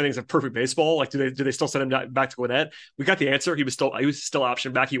 6 innings of perfect baseball? Do they still send him back to Gwinnett? We got the answer. He was still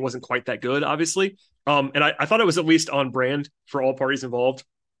optioned back. He wasn't quite that good, obviously. And I thought it was at least on brand for all parties involved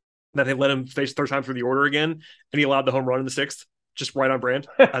that they let him face third time through the order again, and he allowed the home run in the 6th. Just right on brand,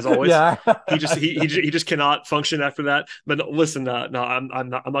 as always. Yeah. he just cannot function after that. But no, listen, no, I'm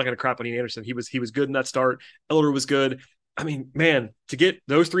not going to crap on Ian Anderson. He was good in that start. Elder was good. Man, to get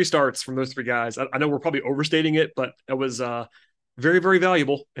those 3 starts from those 3 guys, I know we're probably overstating it, but it was very, very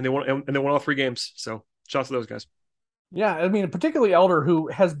valuable. And they won all 3 games. So shout out to those guys. Yeah, I mean, particularly Elder, who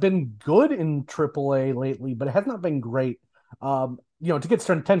has been good in AAA lately, but has not been great. To get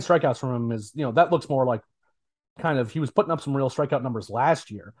 10 strikeouts from him is, that looks more like kind of he was putting up some real strikeout numbers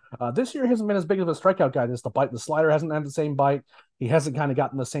last year. This year hasn't been as big of a strikeout guy. Just the slider hasn't had the same bite. He hasn't kind of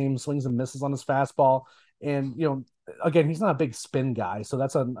gotten the same swings and misses on his fastball. And again, he's not a big spin guy, so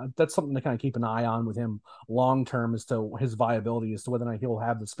that's something to kind of keep an eye on with him long term as to his viability, as to whether or not he'll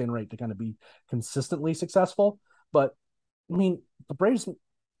have the spin rate to kind of be consistently successful. But I mean, the Braves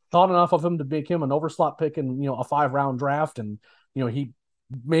thought enough of him to make him an overslot pick in a 5-round draft, and he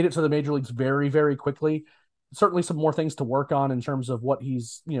made it to the major leagues very, very quickly. Certainly, some more things to work on in terms of what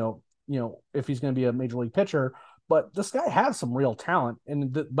he's if he's going to be a major league pitcher. But this guy has some real talent,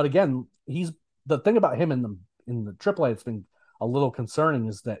 but again, he's the thing about him in the AAA. It's been a little concerning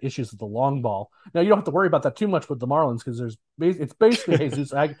is the issues with the long ball. Now you don't have to worry about that too much with the Marlins because it's basically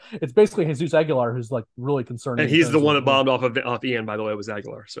Jesus Aguilar who's like really concerning. And he's the one that bombed off Ian, by the way, was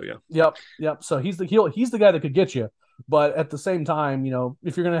Aguilar. So yeah. Yep. So he's the guy that could get you. But at the same time,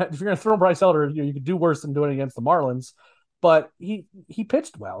 if you're gonna throw Bryce Elder, you could do worse than doing it against the Marlins. But he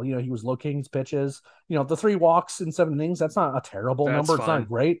pitched well. He was locating his pitches. The 3 walks in 7 innings, that's not a terrible number. It's not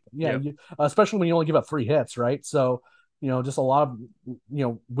great. Yeah. Especially when you only give up 3 hits, right? So just a lot of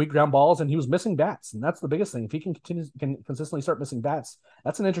weak ground balls, and he was missing bats, and that's the biggest thing. If he can consistently start missing bats,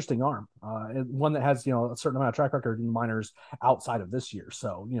 that's an interesting arm, and one that has a certain amount of track record in the minors outside of this year.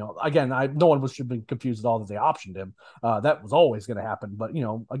 So again, no one should be confused at all that they optioned him. That was always going to happen. But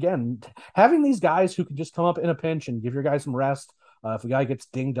again, having these guys who can just come up in a pinch and give your guys some rest. If a guy gets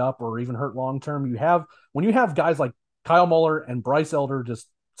dinged up or even hurt long term, when you have guys like Kyle Muller and Bryce Elder just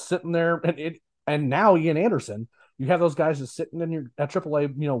sitting there, and now Ian Anderson. You have those guys just sitting at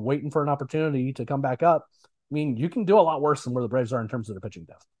AAA, waiting for an opportunity to come back up. I mean, you can do a lot worse than where the Braves are in terms of their pitching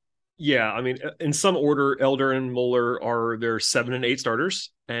depth. Yeah, I mean, in some order, Elder and Muller are their 7 and 8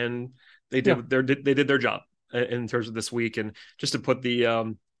 starters, and they did their job in terms of this week. And just to put the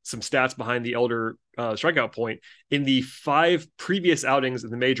some stats behind the Elder strikeout point, in the 5 previous outings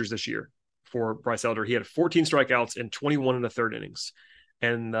in the majors this year for Bryce Elder, he had 14 strikeouts and 21 in the 3rd innings.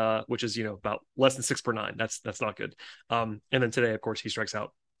 And which is about less than 6 per 9. That's not good. And then today, of course, he strikes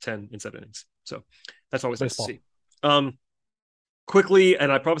out 10 in 7 innings. So that's always nice to see. Quickly,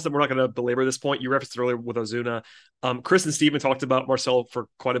 and I promise that we're not going to belabor this point. You referenced it earlier with Ozuna. Chris and Steven talked about Marcell for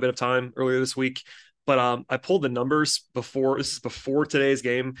quite a bit of time earlier this week. But I pulled the numbers before today's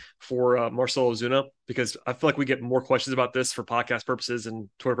game for Marcell Ozuna, because I feel like we get more questions about this for podcast purposes and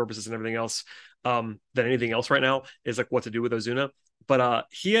Twitter purposes and everything else than anything else right now, is like what to do with Ozuna. But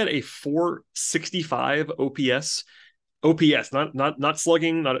he had a 465 OPS, not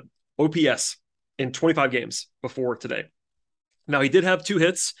slugging, not OPS in 25 games before today. Now he did have 2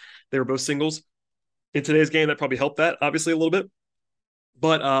 hits. They were both singles. In today's game, that probably helped that obviously a little bit.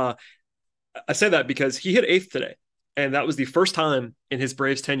 But I say that because he hit 8th today. And that was the first time in his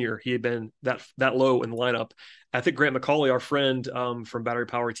Braves tenure he had been that low in the lineup. I think Grant McCauley, our friend from Battery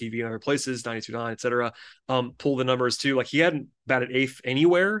Power TV and other places, 92.9, et cetera, pulled the numbers too. Like he hadn't batted 8th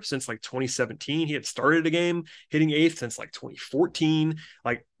anywhere since like 2017. He had started a game hitting 8th since like 2014.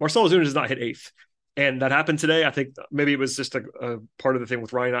 Like Marcell Ozuna does not hit 8th. And that happened today. I think maybe it was just a part of the thing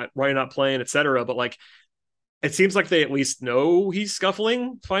with Ryan not playing, et cetera. But like, it seems like they at least know he's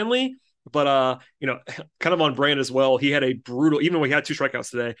scuffling finally. But kind of on brand as well. He had a brutal, even though he had 2 strikeouts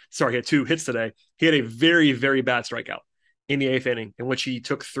today. Sorry, he had 2 hits today. He had a very, very bad strikeout in the 8th inning, in which he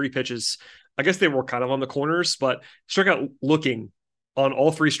took 3 pitches. I guess they were kind of on the corners, but struck out looking on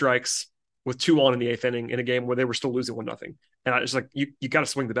all 3 strikes with 2 on in the 8th inning in a game where they were still losing 1-0. And I just like, you got to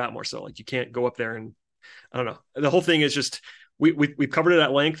swing the bat more. So like, you can't go up there and I don't know. The whole thing is just, we've covered it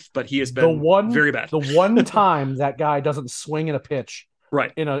at length, but he has been very bad. The one time that guy doesn't swing in a pitch,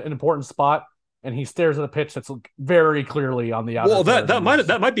 right, in an important spot, and he stares at a pitch that's very clearly on the outer. Well,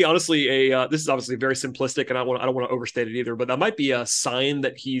 that might be honestly a this is obviously very simplistic, and I don't want to overstate it either, but that might be a sign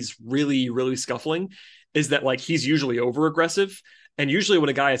that he's really, really scuffling. Is that like he's usually over aggressive, and usually when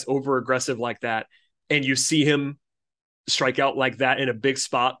a guy is over aggressive like that, and you see him strike out like that in a big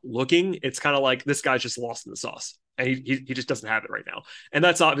spot looking, it's kind of like this guy's just lost in the sauce. And he just doesn't have it right now. And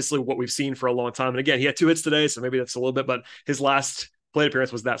that's obviously what we've seen for a long time. And again, he had 2 hits today, so maybe that's a little bit, but his last plate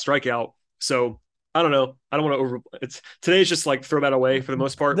appearance was that strikeout. So I don't know. I don't want to today's just like throw that away for the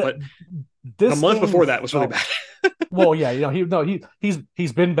most part, but the month before that was really bad. Well, yeah,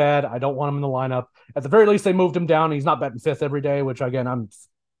 he's been bad. I don't want him in the lineup. At the very least, they moved him down. He's not batting 5th every day, which again, I'm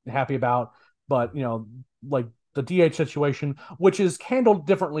happy about. But like the DH situation, which is handled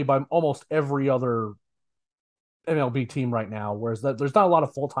differently by almost every other MLB team right now, whereas there's not a lot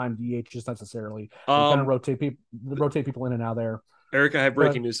of full-time DHs necessarily. They kind of rotate people in and out there. Eric, I have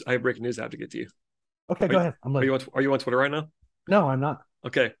breaking news. I have to get to you. Okay, go ahead. Are you on Twitter right now? No, I'm not.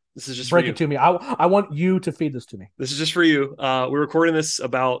 Okay, this is just break it to me. I want you to feed this to me. This is just for you. We're recording this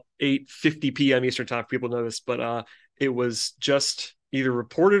about 8:50 p.m. Eastern time for people to know this, but it was just either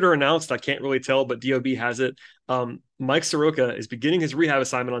reported or announced. I can't really tell, but DOB has it. Mike Soroka is beginning his rehab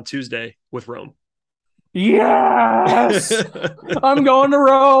assignment on Tuesday with Rome. Yes, I'm going to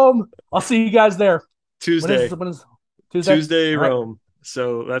Rome. I'll see you guys there. Tuesday. When is Tuesday? Tuesday, Rome. Right.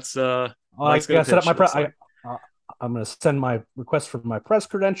 So that's Mike's gonna set up my I'm going to send my request for my press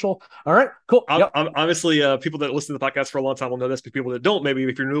credential. All right, cool. Yep. Obviously, people that listen to the podcast for a long time will know this, but people that don't, maybe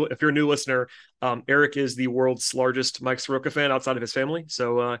if you're a new listener, Eric is the world's largest Mike Soroka fan outside of his family,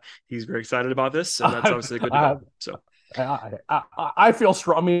 so he's very excited about this, and that's obviously a good development. So I feel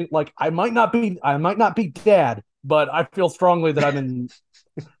strong. I mean, like I might not be dad, but I feel strongly that I'm in.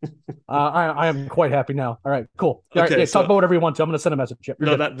 I am quite happy now. All right, cool. All right, talk about whatever you want to. I'm going to send a message. Yep,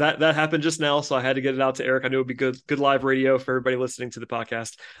 no, that happened just now, so I had to get it out to Eric. I knew it would be good live radio for everybody listening to the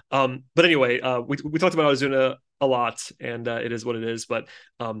podcast. But anyway, we talked about Ozuna a lot, and it is what it is. But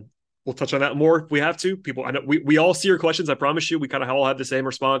we'll touch on that more if we have to. People, I know we all see your questions. I promise you, we kind of all have the same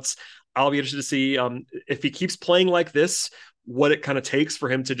response. I'll be interested to see if he keeps playing like this, what it kind of takes for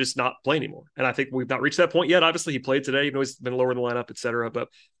him to just not play anymore. And I think we've not reached that point yet. Obviously he played today, even though he's been lower in the lineup, etc. But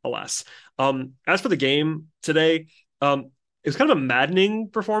alas, as for the game today, it was kind of a maddening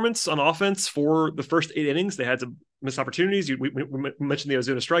performance on offense for the first 8 innings. They had some missed opportunities. We mentioned the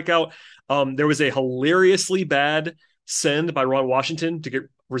Ozuna strikeout. There was a hilariously bad send by Ron Washington to get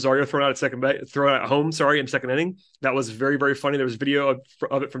Rosario thrown out at home in second inning. That was very, very funny. There was video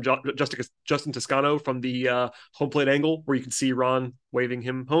of it from Justin Toscano from the home plate angle where you can see Ron waving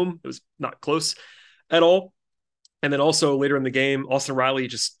him home. It was not close at all. And then also later in the game, Austin Riley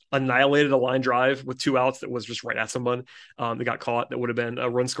just annihilated a line drive with 2 outs that was just right at someone. They got caught. That would have been a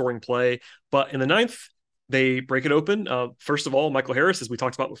run scoring play. But in the 9th, they break it open. First of all, Michael Harris, as we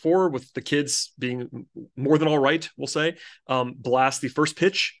talked about before, with the kids being more than all right, we'll say, blast the first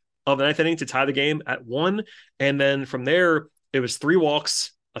pitch of the 9th inning to tie the game at 1. And then from there, it was 3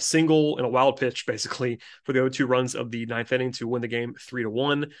 walks, a single, and a wild pitch, basically, for the other 2 runs of the 9th inning to win the game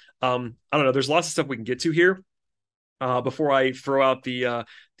 3-1. I don't know. There's lots of stuff we can get to here. Before I throw out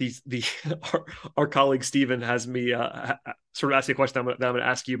our colleague Steven has me sort of ask you a question that I'm going to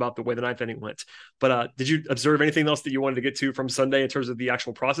ask you about the way the 9th inning went. But did you observe anything else that you wanted to get to from Sunday in terms of the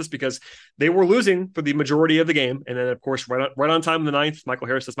actual process? Because they were losing for the majority of the game. And then, of course, right on time in the 9th, Michael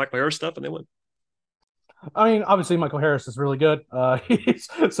Harris does Michael Harris stuff, and they win. I mean, obviously Michael Harris is really good.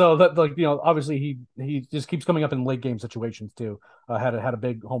 So that, like, you know, obviously he just keeps coming up in late game situations too. Had a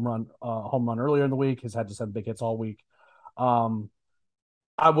big home run earlier in the week. Has had big hits all week.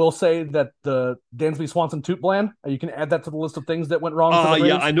 I will say that the Dansby Swanson Toot Bland, you can add that to the list of things that went wrong.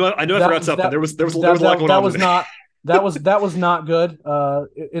 Yeah, I know. I forgot something. There was a lot going on. That was not good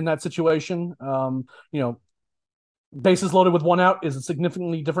in that situation. You know, bases loaded with 1 out is a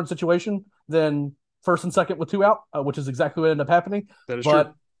significantly different situation than first and second with 2 out, which is exactly what ended up happening. That is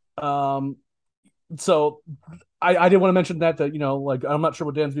true. So I did want to mention that you know, like, I'm not sure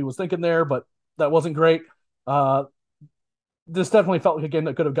what Dansby was thinking there, but that wasn't great. This definitely felt like a game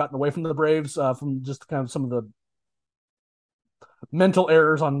that could have gotten away from the Braves from just kind of some of the mental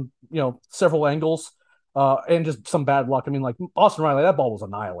errors on, you know, several angles and just some bad luck. I mean, like Austin Riley, that ball was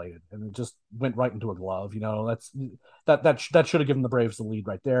annihilated and it just went right into a glove. You know, that should have given the Braves the lead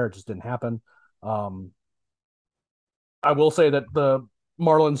right there. It just didn't happen. I will say that the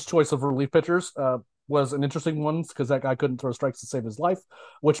Marlins' choice of relief pitchers was an interesting one because that guy couldn't throw strikes to save his life,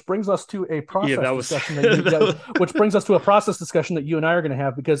 which brings us to a process discussion which brings us to a process discussion that you and I are going to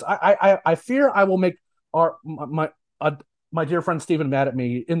have, because I fear I will make my dear friend Steven mad at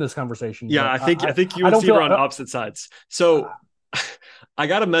me in this conversation. Yeah, I think you and Steve are on opposite sides. So I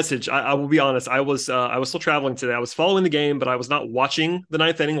got a message. I will be honest. I was still traveling today. I was following the game, but I was not watching the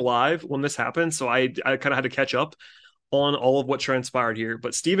 9th inning live when this happened. So I kind of had to catch up on all of what transpired here.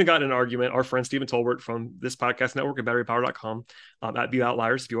 But Steven got in an argument, our friend Steven Tolbert from this podcast network at batterypower.com, at View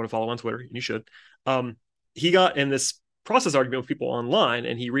Outliers, if you want to follow on Twitter, and you should. He got in this process argument with people online,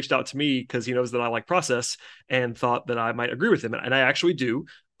 and he reached out to me because he knows that I like process and thought that I might agree with him. And I actually do.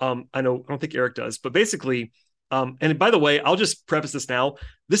 I don't think Eric does, but basically, and by the way, I'll just preface this now.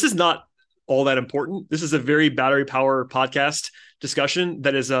 This is not all that important. This is a very Battery Power podcast discussion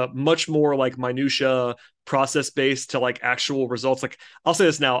that is a much more like minutia process based to like actual results. Like, I'll say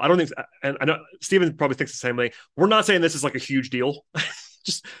this now. I don't think, and I know Steven probably thinks the same way. We're not saying this is like a huge deal.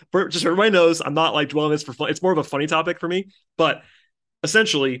 just so everybody knows, I'm not like dwelling this for fun. It's more of a funny topic for me. But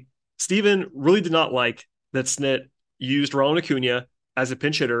essentially, Steven really did not like that Snit used Ronald Acuna as a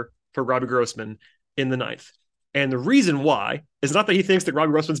pinch hitter for Robbie Grossman in the ninth. And the reason why is not that he thinks that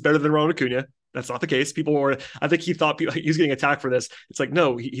Robbie Grossman's better than Ronald Acuna. That's not the case. I think he thought he was getting attacked for this. It's like,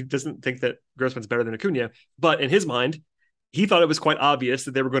 no, he doesn't think that Grossman's better than Acuna. But in his mind, he thought it was quite obvious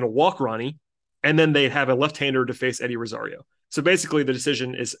that they were going to walk Ronnie, and then they'd have a left-hander to face Eddie Rosario. So basically, the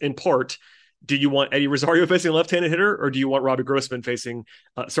decision is in part, do you want Eddie Rosario facing a left-handed hitter, or do you want Robbie Grossman facing,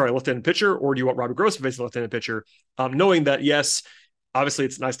 left-handed pitcher, or do you want Robbie Grossman facing a left-handed pitcher? Knowing that, yes, obviously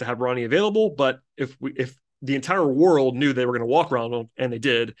it's nice to have Ronnie available, but if the entire world knew they were going to walk Ronald, and they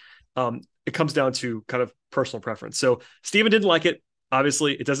did, it comes down to kind of personal preference. So Steven didn't like it.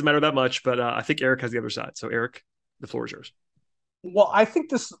 Obviously, it doesn't matter that much, but I think Eric has the other side. So Eric, the floor is yours. Well, I think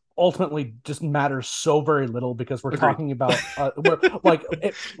this ultimately just matters so very little because we're talking about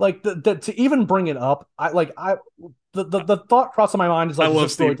to even bring it up. The thought crossing my mind is like,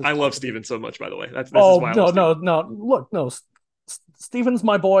 I love Steven so much, by the way. Look, Steven's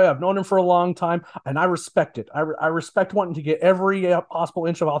my boy. I've known him for a long time, and I respect it. I respect wanting to get every possible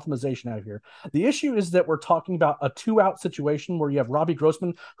inch of optimization out of here. The issue is that we're talking about a 2-out situation where you have Robbie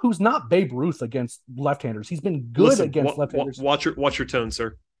Grossman, who's not Babe Ruth against left-handers. He's been good against left-handers. Watch your tone,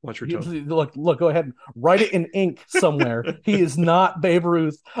 sir. Watch your tone. Look, go ahead and write it in ink somewhere. He is not Babe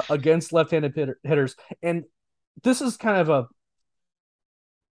Ruth against left-handed hitters. And this is kind of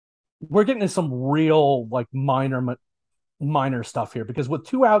we're getting into some real like minor stuff here because with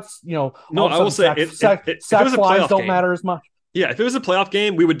 2 outs, I will say sack flies don't matter as much. Yeah, if it was a playoff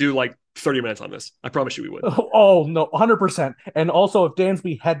game, we would do like 30 minutes on this. I promise you we would. Oh no, 100%. And also, if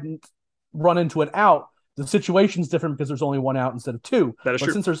Dansby hadn't run into an out, the situation's different because there's only 1 out instead of 2. That is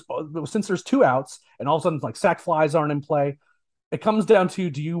true. Since there's 2 outs, and all of a sudden like sack flies aren't in play, it comes down to: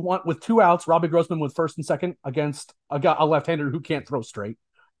 do you want with 2 outs Robbie Grossman with first and second against a left-hander who can't throw straight?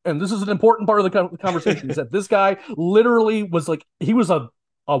 And this is an important part of the conversation, is that this guy literally was like, he was a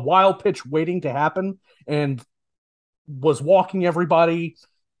wild pitch waiting to happen and was walking everybody.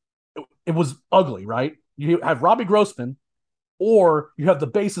 It was ugly, right? You have Robbie Grossman, or you have the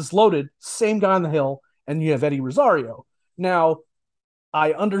bases loaded, same guy on the hill, and you have Eddie Rosario. Now,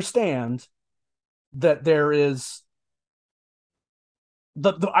 I understand that there is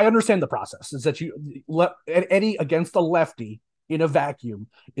I understand the process is that Eddie against a lefty in a vacuum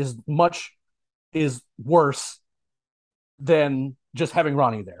is worse than just having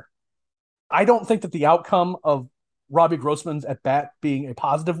Ronnie there. I don't think that the outcome of Robbie Grossman's at bat being a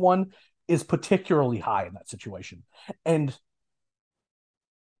positive one is particularly high in that situation. And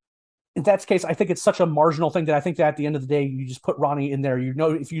in that case, I think it's such a marginal thing that I think that at the end of the day, you just put Ronnie in there.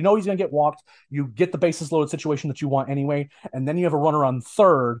 If you know he's going to get walked, you get the bases loaded situation that you want anyway, and then you have a runner on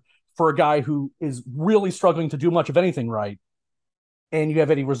third for a guy who is really struggling to do much of anything right. And you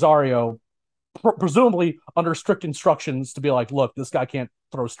have Eddie Rosario, presumably under strict instructions to be like, look, this guy can't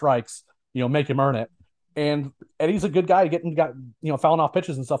throw strikes, make him earn it. And Eddie's a good guy fouling off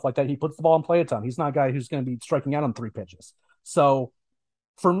pitches and stuff like that. He puts the ball in play a ton. He's not a guy who's going to be striking out on 3 pitches. So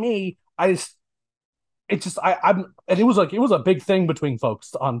for me, it was a big thing between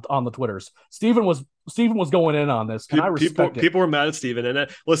folks on the Twitters. Steven was going in on this, and I respect it. People were mad at Steven, and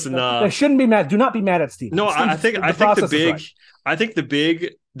listen, they shouldn't be mad. Do not be mad at Steven. No, I think the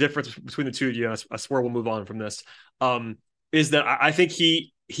big difference between the two of you, and I swear we'll move on from this, is that I think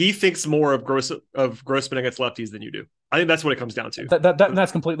he thinks more of Grossman against lefties than you do. I think that's what it comes down to.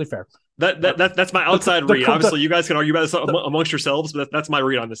 That's completely fair. That's my outside read. Obviously, you guys can argue about this amongst yourselves, but that's my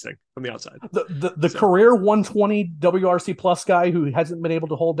read on this thing from the outside. The career 120 WRC plus guy who hasn't been able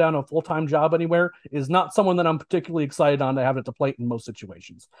to hold down a full-time job anywhere is not someone that I'm particularly excited on to have at the plate in most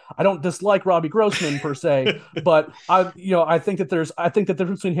situations. I don't dislike Robbie Grossman per se, but I think that the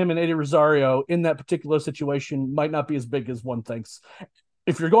difference between him and Eddie Rosario in that particular situation might not be as big as one thinks.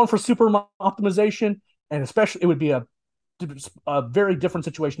 If you're going for super optimization, and especially it would be a very different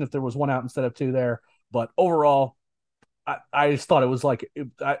situation if there was 1 out instead of 2 there. But overall, I just thought it was like it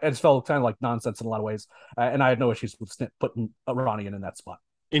just felt kind of like nonsense in a lot of ways, and I had no issues with Snit putting Ronnie in that spot.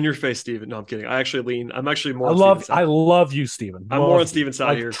 In your face, Steven. No, I'm kidding. I'm actually more. I love you, Steven. I'm more on Steven's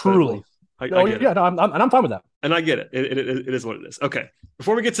side here. Truly. I get it. I'm fine with that. And I get it. It is what it is. Okay.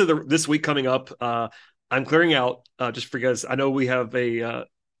 Before we get to this week coming up, I'm clearing out just because I know we have a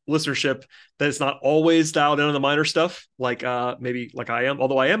listenership that is not always dialed in on the minor stuff, like maybe like I am.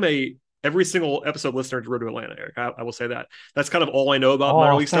 Although I am every single episode listener to Road to Atlanta, Eric. I will say that. That's kind of all I know about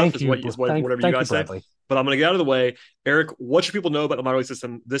minor league stuff is whatever you guys say. But I'm going to get out of the way. Eric, what should people know about the minor league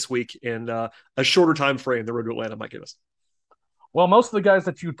system this week in a shorter time frame the Road to Atlanta might give us? Well, most of the guys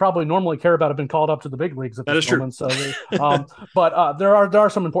that you'd probably normally care about have been called up to the big leagues at this moment. So, but there are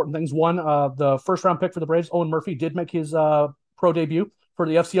some important things. One, the first round pick for the Braves, Owen Murphy, did make his pro debut for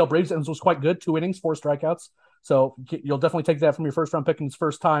the FCL Braves and was quite good. 2 innings, 4 strikeouts. So you'll definitely take that from your first round pick in his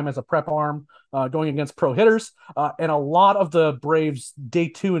first time as a prep arm going against pro hitters. And a lot of the Braves day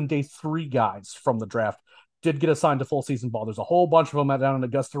 2 and day 3 guys from the draft did get assigned to full season ball. There's a whole bunch of them down in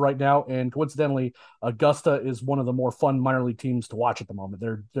Augusta right now, and coincidentally, Augusta is one of the more fun minor league teams to watch at the moment.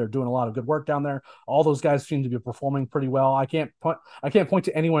 They're doing a lot of good work down there. All those guys seem to be performing pretty well. I can't point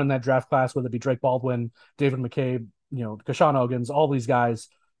to anyone in that draft class, whether it be Drake Baldwin, David McCabe, Kashawn Ogans, all these guys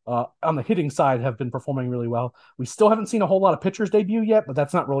on the hitting side have been performing really well. We still haven't seen a whole lot of pitchers debut yet, but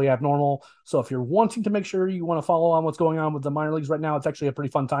that's not really abnormal. So if you're wanting to make sure you want to follow on what's going on with the minor leagues right now, it's actually a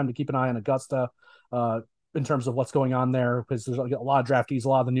pretty fun time to keep an eye on Augusta. In terms of what's going on there, because there's a lot of draftees, a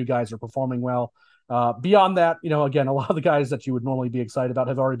lot of the new guys are performing well. Beyond that, again, a lot of the guys that you would normally be excited about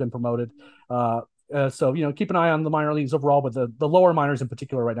have already been promoted. So, keep an eye on the minor leagues overall, but the lower minors in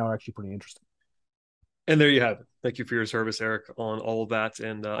particular right now are actually pretty interesting. And there you have it. Thank you for your service, Eric, on all of that.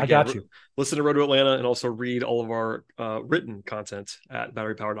 And I got you. Listen to Road to Atlanta and also read all of our written content at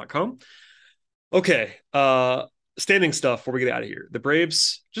batterypower.com. Okay. Standing stuff before we get out of here. The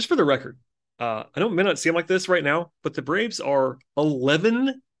Braves, just for the record, I know it may not seem like this right now, but the Braves are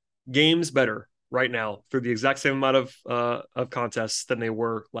 11 games better right now through the exact same amount of contests than they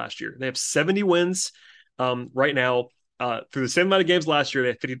were last year. They have 70 wins right now. Through the same amount of games last year, they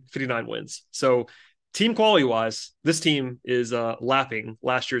have 59 wins. So team quality wise, this team is lapping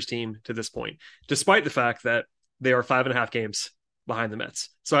last year's team to this point, despite the fact that they are 5.5 games behind the Mets.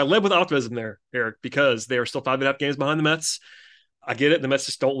 So I led with optimism there, Eric, because they are still 5.5 games behind the Mets. I get it. The Mets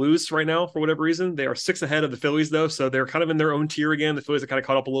just don't lose right now for whatever reason. They are 6 ahead of the Phillies, though, so they're kind of in their own tier again. The Phillies have kind of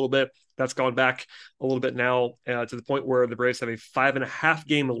caught up a little bit. That's gone back a little bit now to the point where the Braves have a 5.5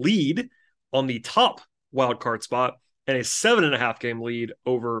 game lead on the top wild card spot and a 7.5 game lead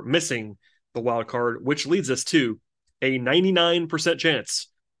over missing the wild card, which leads us to a 99% chance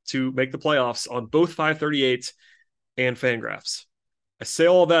to make the playoffs on both 538 and Fangraphs. I say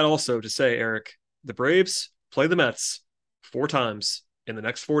all that also to say, Eric, the Braves play the Mets 4 times in the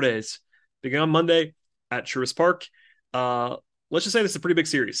next 4 days, beginning on Monday at Truist Park. Let's just say this is a pretty big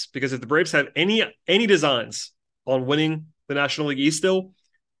series, because if the Braves have any designs on winning the National League East still,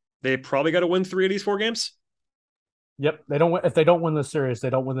 they probably got to win 3 of these 4 games. Yep, if they don't win this series, they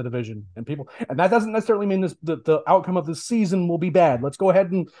don't win the division, and that doesn't necessarily mean the outcome of the season will be bad. Let's go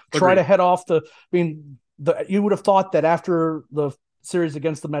ahead and try to head off you would have thought that after the series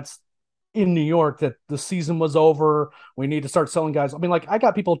against the Mets in New York that the season was over. We need to start selling guys. I mean, I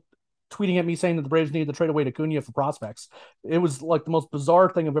got people tweeting at me saying that the Braves needed to trade away Acuna for prospects. It was like the most bizarre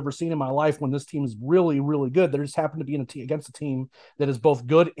thing I've ever seen in my life when this team is really, really good. They just happen to be against a team that is both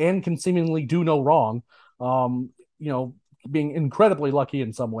good and can seemingly do no wrong. Being incredibly lucky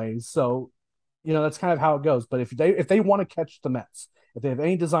in some ways. So, that's kind of how it goes. But if they want to catch the Mets, if they have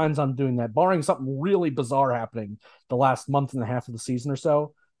any designs on doing that, barring something really bizarre happening the last month and a half of the season or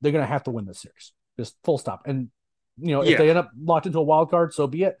so, they're going to have to win this series. Just full stop. And, if they end up locked into a wild card, so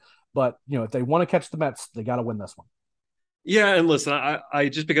be it. But, if they want to catch the Mets, they got to win this one. Yeah. And listen, I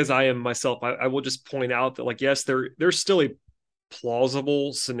just because I am myself, I will just point out that, yes, there's still a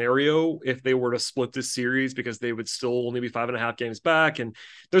plausible scenario if they were to split this series, because they would still only be 5.5 games back. And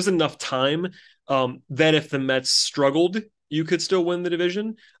there's enough time that if the Mets struggled, you could still win the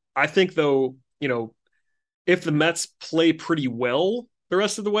division. I think, though, if the Mets play pretty well the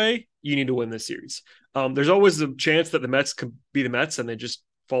rest of the way, you need to win this series. There's always a chance that the Mets could be the Mets and they just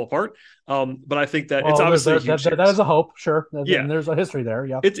fall apart. But I think that it's obviously a huge series. That is a hope, sure. Yeah. And there's a history there.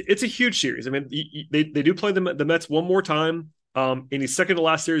 Yeah, it's a huge series. I mean, they do play the Mets one more time in the second to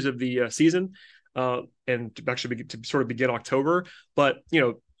last series of the season, and to sort of begin October. But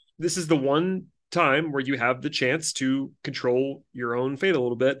this is the one time where you have the chance to control your own fate a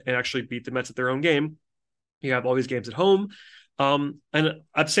little bit and actually beat the Mets at their own game. You have all these games at home. And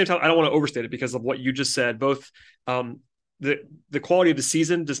at the same time, I don't want to overstate it because of what you just said. Both the quality of the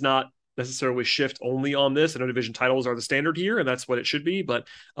season does not necessarily shift only on this. I know division titles are the standard here, and that's what it should be. But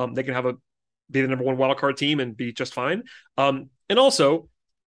they can be the number one wildcard team and be just fine. And also,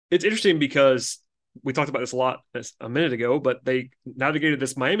 it's interesting because we talked about this a lot a minute ago, but they navigated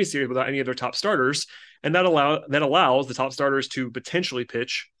this Miami series without any of their top starters, and that allows the top starters to potentially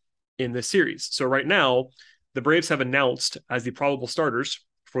pitch in this series. So right now, the Braves have announced as the probable starters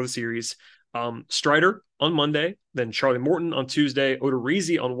for the series Strider on Monday, then Charlie Morton on Tuesday,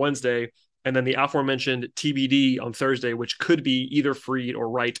 Odorizzi on Wednesday, and then the aforementioned TBD on Thursday, which could be either Fried or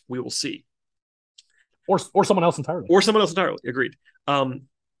Wright. We will see. or someone else entirely. Or someone else entirely. Agreed.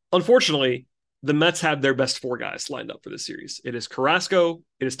 Unfortunately, the Mets have their best four guys lined up for this series. It is Carrasco,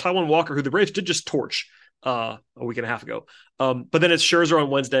 it is Taijuan Walker, who the Braves did just torch a week and a half ago. But then it's Scherzer on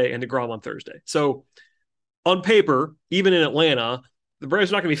Wednesday and DeGrom on Thursday. So on paper, even in Atlanta, the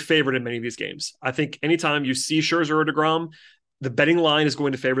Braves are not going to be favored in many of these games. I think anytime you see Scherzer or DeGrom, the betting line is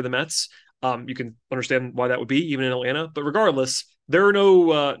going to favor the Mets. You can understand why that would be, even in Atlanta. But regardless, there are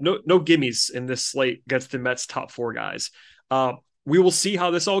no gimmies in this slate against the Mets' top four guys. We will see how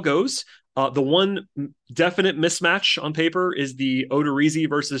this all goes. The one definite mismatch on paper is the Odorizzi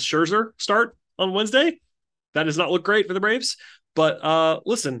versus Scherzer start on Wednesday. That does not look great for the Braves. But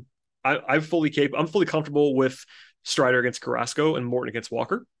listen, I'm fully comfortable with Strider against Carrasco and Morton against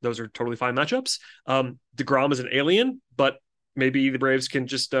Walker. Those are totally fine matchups. DeGrom is an alien, but maybe the Braves can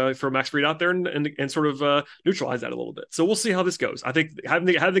just throw Max Fried out there and sort of neutralize that a little bit. So we'll see how this goes. I think having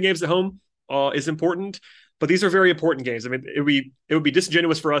the games at home is important, but these are very important games. I mean, it would be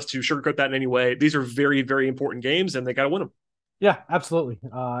disingenuous for us to sugarcoat that in any way. These are very, very important games, and they got to win them. Yeah, absolutely.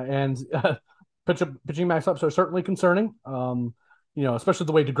 And pitching matchups are certainly concerning. Especially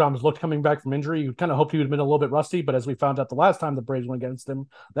the way DeGrom has looked coming back from injury. You kind of hoped he would have been a little bit rusty, but as we found out the last time the Braves went against him,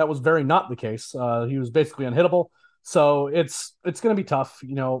 that was very not the case. He was basically unhittable. So it's going to be tough.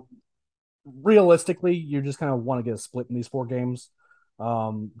 Realistically, you just kind of want to get a split in these four games,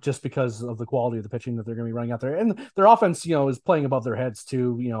 just because of the quality of the pitching that they're going to be running out there, and their offense, is playing above their heads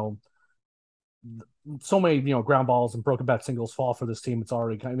too. So many ground balls and broken bat singles fall for this team. It's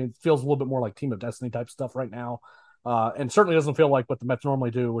already it feels a little bit more like Team of Destiny type stuff right now. And certainly doesn't feel like what the Mets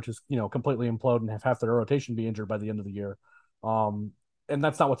normally do, which is, completely implode and have half their rotation be injured by the end of the year. And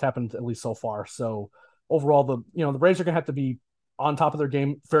that's not what's happened, at least so far. So overall, the Braves are going to have to be on top of their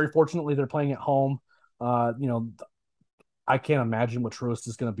game. Very fortunately, they're playing at home. I can't imagine what Truist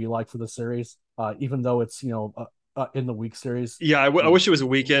is going to be like for this series, even though it's, in the week series. Yeah, I wish it was a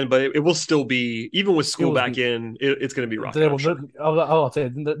weekend, but it will still be, even with school back in, it's going to be rough. I'll say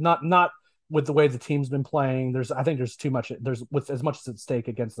not with the way the team's been playing. I think there's too much. There's with as much as at stake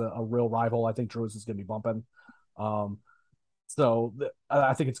against a real rival. I think Truist is going to be bumping. So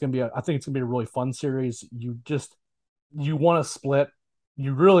I think it's going to be a really fun series. You want to split.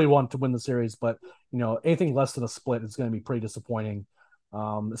 You really want to win the series, but anything less than a split is going to be pretty disappointing.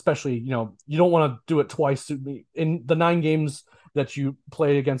 Especially, you don't want to do it twice in the 9 games that you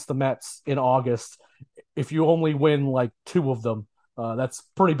played against the Mets in August. If you only win like 2 of them, that's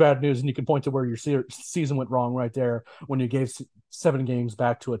pretty bad news. And you can point to where your season went wrong right there when you gave 7 games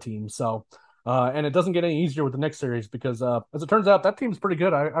back to a team. So, and it doesn't get any easier with the next series because, as it turns out, that team's pretty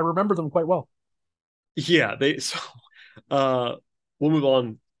good. I remember them quite well. Yeah. We'll move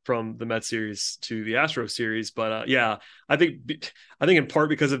on from the Mets series to the Astros series. But I think in part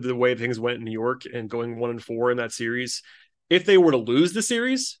because of the way things went in New York and going 1-4 in that series, if they were to lose the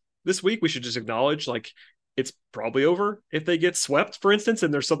series this week, we should just acknowledge it's probably over. If they get swept, for instance,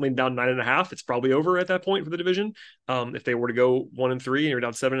 and they're suddenly down 9.5, it's probably over at that point for the division. If they were to go 1-3 and you're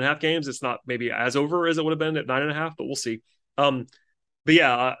down 7.5 games, it's not maybe as over as it would have been at 9.5, but we'll see. But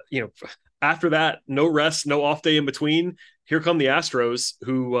yeah, after that, no rest, no off day in between. Here come the Astros,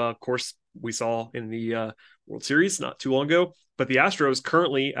 who, of course, we saw in the World Series not too long ago. But the Astros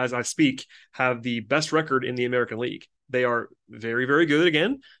currently, as I speak, have the best record in the American League. They are very, very good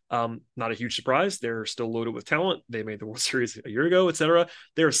again. Not a huge surprise. They're still loaded with talent. They made the World Series a year ago, etc.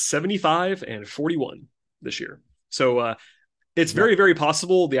 They're 75-41 this year. So it's very, very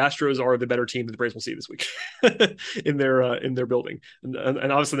possible the Astros are the better team that the Braves will see this week in their building. And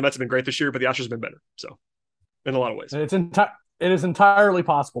obviously the Mets have been great this year, but the Astros have been better. So in a lot of ways, it is entirely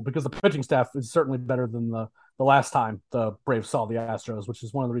possible because the pitching staff is certainly better than the last time the Braves saw the Astros, which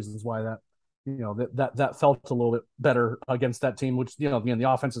is one of the reasons why that felt a little bit better against that team, which, again, the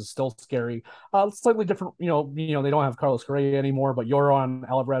offense is still scary. Slightly different, they don't have Carlos Correa anymore, but Yoran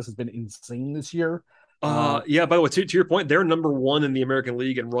Alvarez has been insane this year. By the way, to your point, they're number 1 in the American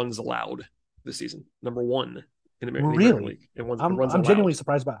League in runs allowed this season. Number 1 in the American League. I'm genuinely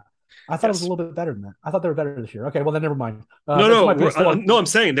surprised by it. I thought it was a little bit better than that. I thought they were better this year. Okay, well then never mind. No, I'm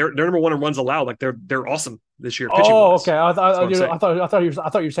saying they're number 1 in runs allowed. Like they're awesome this year. Oh, okay. I thought you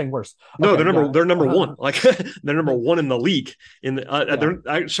were saying worse. No, they're number 1. Like they're number 1 in the league.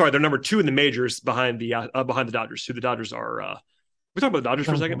 They're number 2 in the majors behind the Dodgers. Who the Dodgers are? We talk about the Dodgers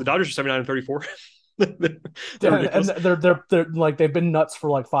for a second. The Dodgers are 79-34. they're like they've been nuts for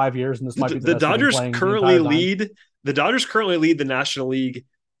like 5 years, and this might be the Dodgers currently lead. The Dodgers currently lead the National League.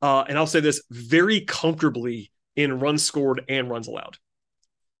 And I'll say this very comfortably in runs scored and runs allowed,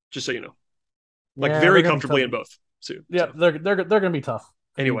 just so you know, very comfortably in both. So they're going to be tough.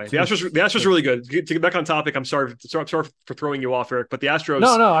 Anyway, the Astros are really good. To get back on topic, I'm sorry for throwing you off, Eric, but the Astros.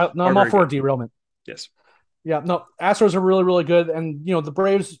 No, I'm all for a derailment. Yes. Yeah, no, Astros are really, really good. And, the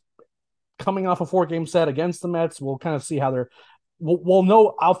Braves coming off a 4-game set against the Mets, we'll kind of see how they're we'll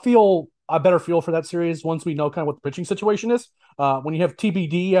know. I'll feel a better feel for that series once we know kind of what the pitching situation is. When you have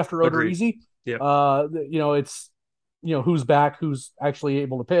TBD after Odorizzi, it's who's back, who's actually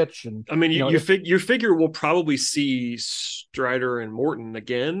able to pitch, and I mean, you figure we'll probably see Strider and Morton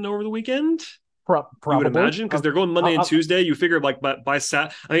again over the weekend. Probably, you would imagine, because they're going Monday and Tuesday. You figure like by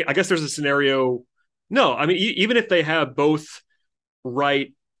Sat. I guess there's a scenario. No, I mean, even if they have both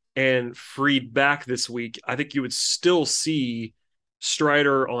Wright and Fried back this week, I think you would still see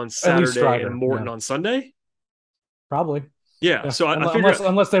Strider on Saturday and Morton on Sunday. Probably. Yeah. So I figure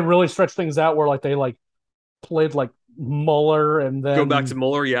unless they really stretch things out where like they played like Muller and then go back to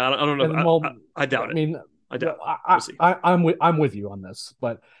Muller. Yeah, I don't know. I doubt it. I mean, I doubt. I'm with you on this,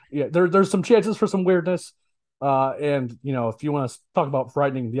 but yeah, there's some chances for some weirdness. And if you want to talk about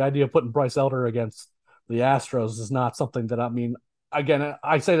frightening, the idea of putting Bryce Elder against the Astros is not something that, I mean, again,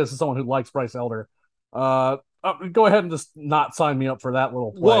 I say this as someone who likes Bryce Elder. Go ahead and just not sign me up for that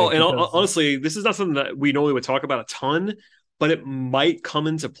little play. Well, and honestly, this is not something that we normally would talk about a ton, but it might come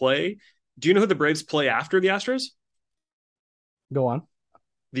into play. Do you know who the Braves play after the Astros? Go on.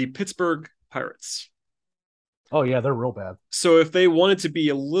 The Pittsburgh Pirates. Oh, yeah, they're real bad. So if they wanted to be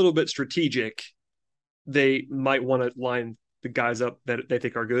a little bit strategic, they might want to line the guys up that they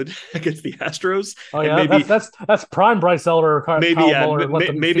think are good against the Astros. Oh, yeah, maybe, that's prime Bryce Elder.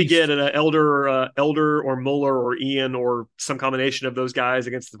 Maybe get an Elder or Muller or Ian or some combination of those guys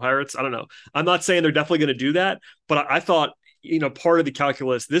against the Pirates. I don't know. I'm not saying they're definitely going to do that, but I thought, part of the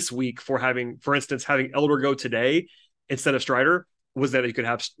calculus this week for instance, having Elder go today instead of Strider was that you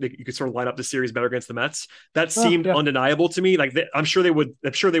could sort of line up the series better against the Mets. That seemed undeniable to me. Like I'm sure they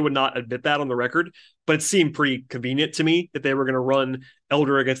would not admit that on the record, but it seemed pretty convenient to me that they were going to run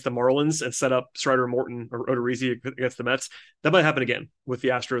Elder against the Marlins and set up Strider, Morton, or Odorizzi against the Mets. That might happen again with the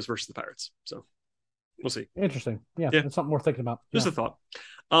Astros versus the Pirates. So we'll see. Interesting. Yeah. It's something worth thinking about. Just a thought.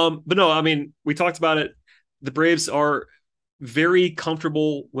 But no, I mean, we talked about it. The Braves are very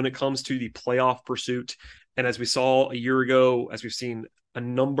comfortable when it comes to the playoff pursuit. And as we saw a year ago, as we've seen a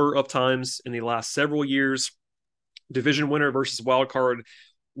number of times in the last several years, division winner versus wild card,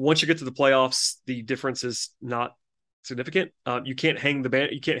 once you get to the playoffs, the difference is not significant. You can't hang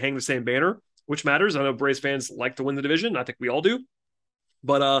the same banner, which matters. I know Braves fans like to win the division. I think we all do.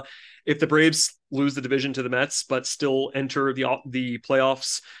 But if the Braves lose the division to the Mets, but still enter the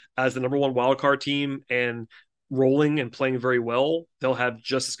playoffs as the number one wild card team and rolling and playing very well, they'll have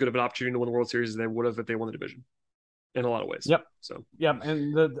just as good of an opportunity to win the World Series as they would have if they won the division in a lot of ways. Yep. So,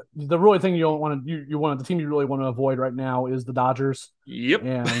 and the really thing you don't want to, the team you really want to avoid right now is the Dodgers. Yep.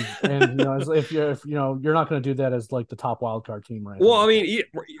 And if you're not going to do that as like the top wild card team, right? Well, I mean,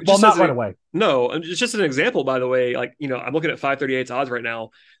 not right away. No, it's just an example, by the way. Like, I'm looking at 538 odds right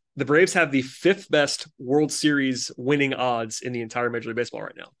now. The Braves have the 5th best World Series winning odds in the entire Major League Baseball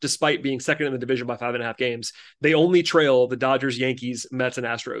right now, despite being second in the division by 5.5 games. They only trail the Dodgers, Yankees, Mets, and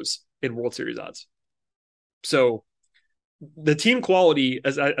Astros in World Series odds. So the team quality,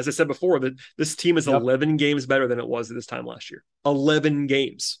 as I said before, that this team is 11 games better than it was at this time last year. 11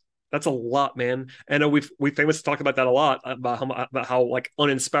 games. That's a lot, man. And we've famously talked about that a lot, about how like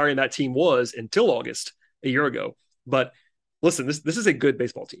uninspiring that team was until August a year ago. But listen, this is a good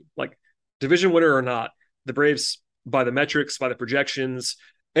baseball team. Like, division winner or not, the Braves, by the metrics, by the projections,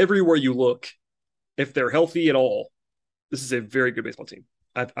 everywhere you look, if they're healthy at all, this is a very good baseball team.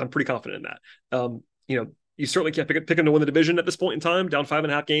 I'm pretty confident in that. You certainly can't pick them to win the division at this point in time, down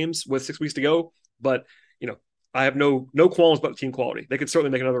 5.5 games with 6 weeks to go. But I have no qualms about the team quality. They could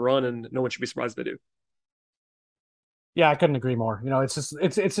certainly make another run, and no one should be surprised if they do. Yeah, I couldn't agree more. It's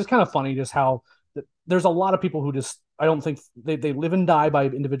just kind of funny just how there's a lot of people who just, I don't think they live and die by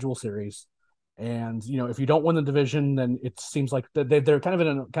individual series. And, if you don't win the division, then it seems like they're kind of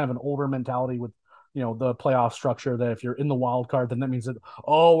in an older mentality with, the playoff structure, that if you're in the wild card, then that means that,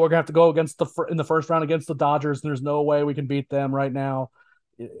 we're going to have to go against in the first round against the Dodgers. And there's no way we can beat them right now.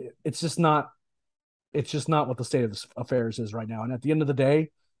 It's just not what the state of affairs is right now. And at the end of the day,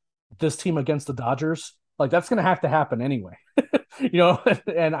 this team against the Dodgers, like, that's going to have to happen anyway.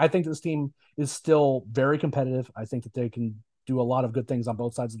 And I think this team is still very competitive. I think that they can do a lot of good things on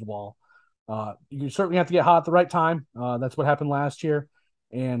both sides of the ball. You certainly have to get hot at the right time. That's what happened last year.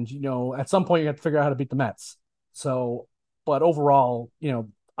 And, at some point you have to figure out how to beat the Mets. So, but overall,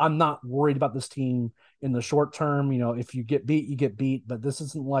 I'm not worried about this team in the short term. If you get beat, you get beat, but this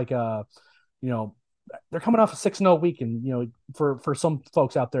isn't like a they're coming off a 6-0 week, and for some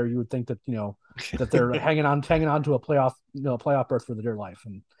folks out there, you would think that that they're hanging on to a playoff berth for their life,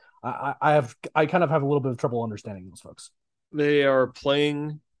 and I kind of have a little bit of trouble understanding those folks. They are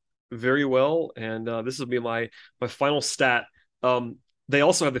playing very well, and this will be my final stat. They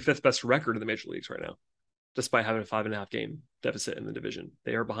also have the 5th best record in the major leagues right now, despite having a 5.5 game deficit in the division.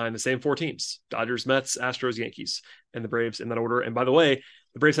 They are behind the same 4 teams: Dodgers, Mets, Astros, Yankees, and the Braves in that order. And by the way,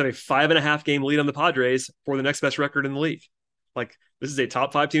 the Braves have a 5.5 game lead on the Padres for the next best record in the league. Like, this is a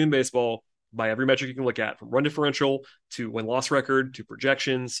top 5 team in baseball by every metric you can look at, from run differential to win-loss record to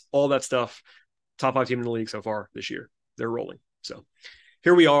projections, all that stuff. Top 5 team in the league so far this year. They're rolling. So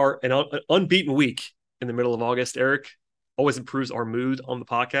here we are, an unbeaten week in the middle of August. Eric, always improves our mood on the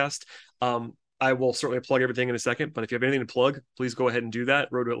podcast. I will certainly plug everything in a second, but if you have anything to plug, please go ahead and do that.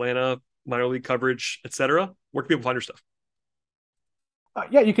 Road to Atlanta, minor league coverage, etc. Where can people find your stuff?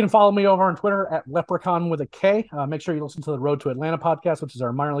 Yeah, you can follow me over on Twitter at Leprechaun with a K. Make sure you listen to the Road to Atlanta podcast, which is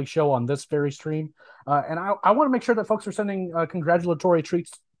our minor league show on this very stream. And I want to make sure that folks are sending congratulatory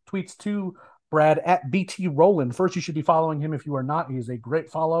tweets to Brad at BT Rowland. First, you should be following him if you are not. He is a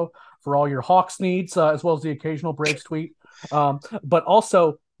great follow for all your Hawks needs, as well as the occasional Braves tweet. But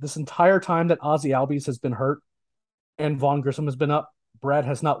also, this entire time that Ozzie Albies has been hurt and Vaughn Grissom has been up, Brad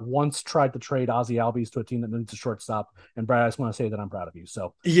has not once tried to trade Ozzie Albies to a team that needs a shortstop. And Brad, I just want to say that I'm proud of you.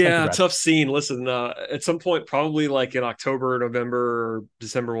 So yeah, tough scene. Listen, at some point, probably like in October, November, or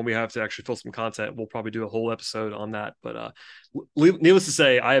December, when we have to actually fill some content, we'll probably do a whole episode on that. But needless to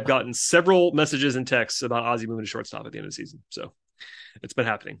say, I have gotten several messages and texts about Ozzie moving to shortstop at the end of the season. So it's been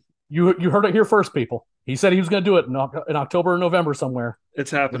happening. You heard it here first, people. He said he was going to do it in October or November somewhere. It's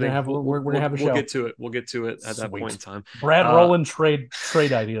happening. We're going to have a show. We'll get to it. We'll get to it at that point in time. Brad Rowland trade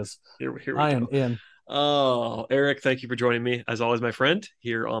ideas. Here we I am in. Oh, Eric, thank you for joining me, as always, my friend,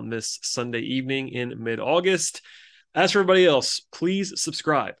 here on this Sunday evening in mid-August. As for everybody else, please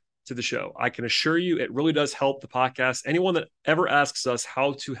subscribe to the show. I can assure you it really does help the podcast. Anyone that ever asks us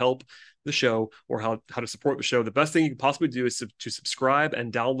how to help the show or how to support the show, the best thing you can possibly do is to subscribe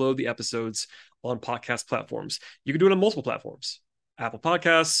and download the episodes on podcast platforms. You can do it on multiple platforms: Apple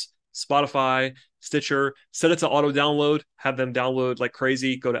Podcasts, Spotify, Stitcher. Set it to auto download, have them download like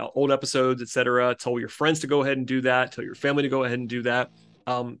crazy, go to old episodes, etc. Tell your friends to go ahead and do that. Tell your family to go ahead and do that.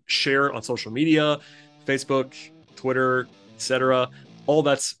 Share on social media, Facebook, Twitter, etc. All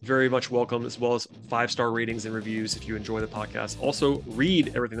that's very much welcome, as well as 5-star ratings and reviews if you enjoy the podcast. Also,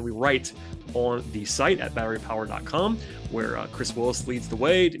 read everything that we write on the site at batterypower.com, where Chris Willis leads the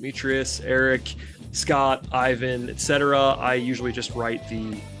way, Demetrius, Eric, Scott, Ivan, etc. I usually just write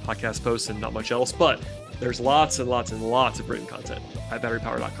the podcast posts and not much else, but there's lots and lots and lots of written content at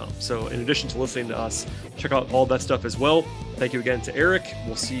batterypower.com. So in addition to listening to us, check out all that stuff as well. Thank you again to Eric.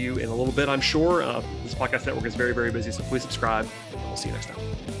 We'll see you in a little bit, I'm sure. This podcast network is very, very busy, so please subscribe. We'll see you next time.